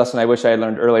lesson I wish I had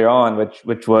learned earlier on,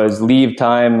 which was leave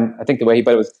time. I think the way he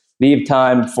put it was leave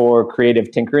time for creative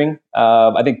tinkering.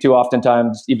 I think too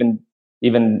oftentimes,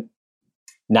 even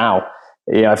now,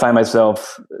 I find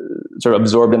myself sort of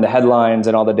absorbed in the headlines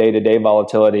and all the day-to-day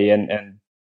volatility. And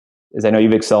as I know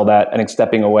you've excelled at, I think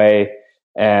stepping away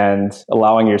and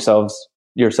allowing yourself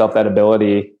that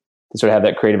ability to sort of have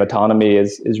that creative autonomy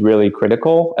is really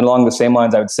critical. And along the same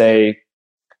lines, I would say,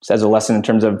 just as a lesson in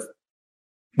terms of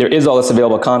there is all this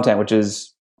available content, which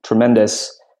is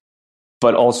tremendous,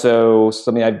 but also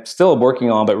something I'm still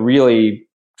working on, but really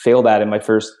failed at in my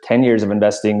first 10 years of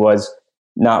investing was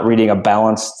not reading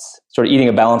eating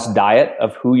a balanced diet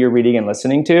of who you're reading and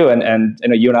listening to. And I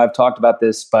know you and I have talked about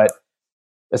this, but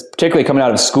particularly coming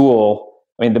out of school,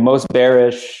 I mean, the most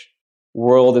bearish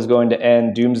world is going to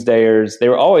end doomsdayers, they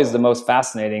were always the most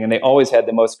fascinating and they always had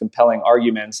the most compelling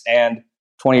arguments. And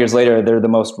 20 years later, they're the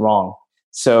most wrong.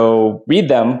 So read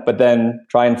them, but then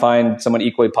try and find someone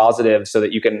equally positive so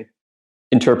that you can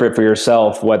interpret for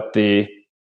yourself what the,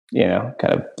 kind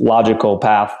of logical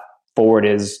path forward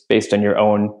is based on your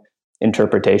own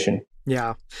interpretation.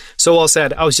 Yeah. So well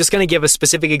said. I was just going to give a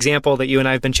specific example that you and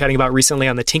I have been chatting about recently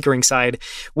on the tinkering side,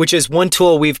 which is one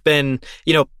tool we've been,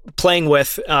 playing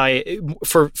with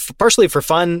for partially for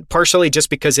fun, partially just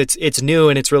because it's new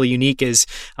and it's really unique, is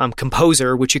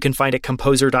Composer, which you can find at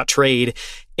composer.trade.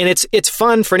 And it's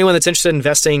fun for anyone that's interested in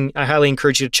investing. I highly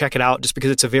encourage you to check it out just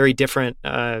because it's a very different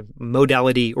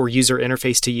modality or user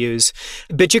interface to use.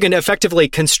 But you can effectively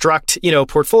construct,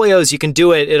 portfolios. You can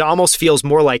do it. It almost feels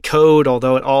more like code,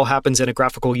 although it all happens in a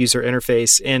graphical user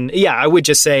interface. And yeah, I would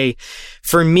just say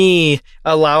for me,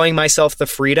 allowing myself the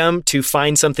freedom to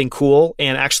find something cool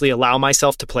and actually allow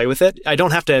myself to play with it. I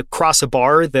don't have to cross a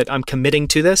bar that I'm committing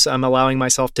to this. I'm allowing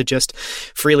myself to just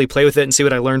freely play with it and see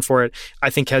what I learn for it, I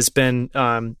think has been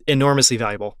enormously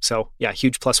valuable. So yeah,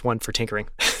 huge +1 for tinkering.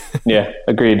 Yeah,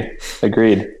 agreed.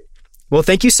 Well,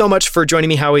 thank you so much for joining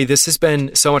me, Howie. This has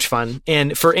been so much fun.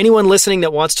 And for anyone listening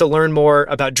that wants to learn more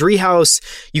about Driehaus,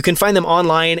 you can find them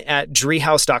online at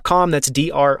driehaus.com. That's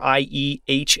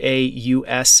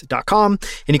DRIEHAUS.com.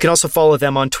 And you can also follow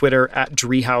them on Twitter at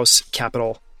Driehaus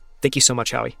Capital. Thank you so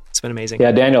much, Howie. It's been amazing.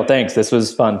 Yeah, Daniel, thanks. This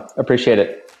was fun. Appreciate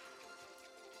it.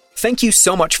 Thank you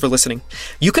so much for listening.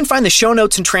 You can find the show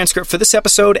notes and transcript for this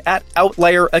episode at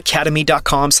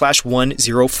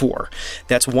outlieracademy.com/104.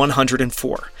 That's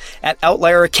 104. At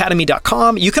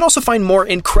outlieracademy.com, you can also find more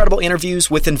incredible interviews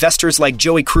with investors like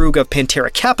Joey Krug of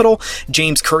Pantera Capital,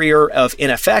 James Currier of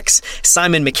NFX,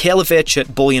 Simon Mikhailovich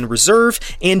at Bullion Reserve,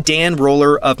 and Dan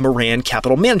Roller of Moran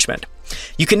Capital Management.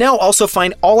 You can now also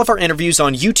find all of our interviews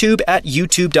on YouTube at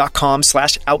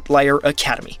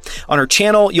youtube.com/outlieracademy. On our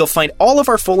channel, you'll find all of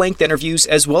our full-length interviews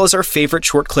as well as our favorite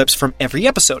short clips from every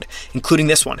episode, including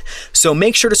this one. So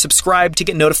make sure to subscribe to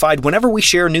get notified whenever we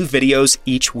share new videos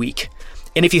each week.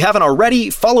 And if you haven't already,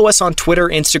 follow us on Twitter,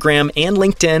 Instagram, and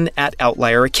LinkedIn at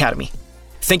Outlier Academy.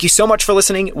 Thank you so much for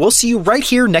listening. We'll see you right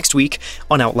here next week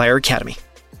on Outlier Academy.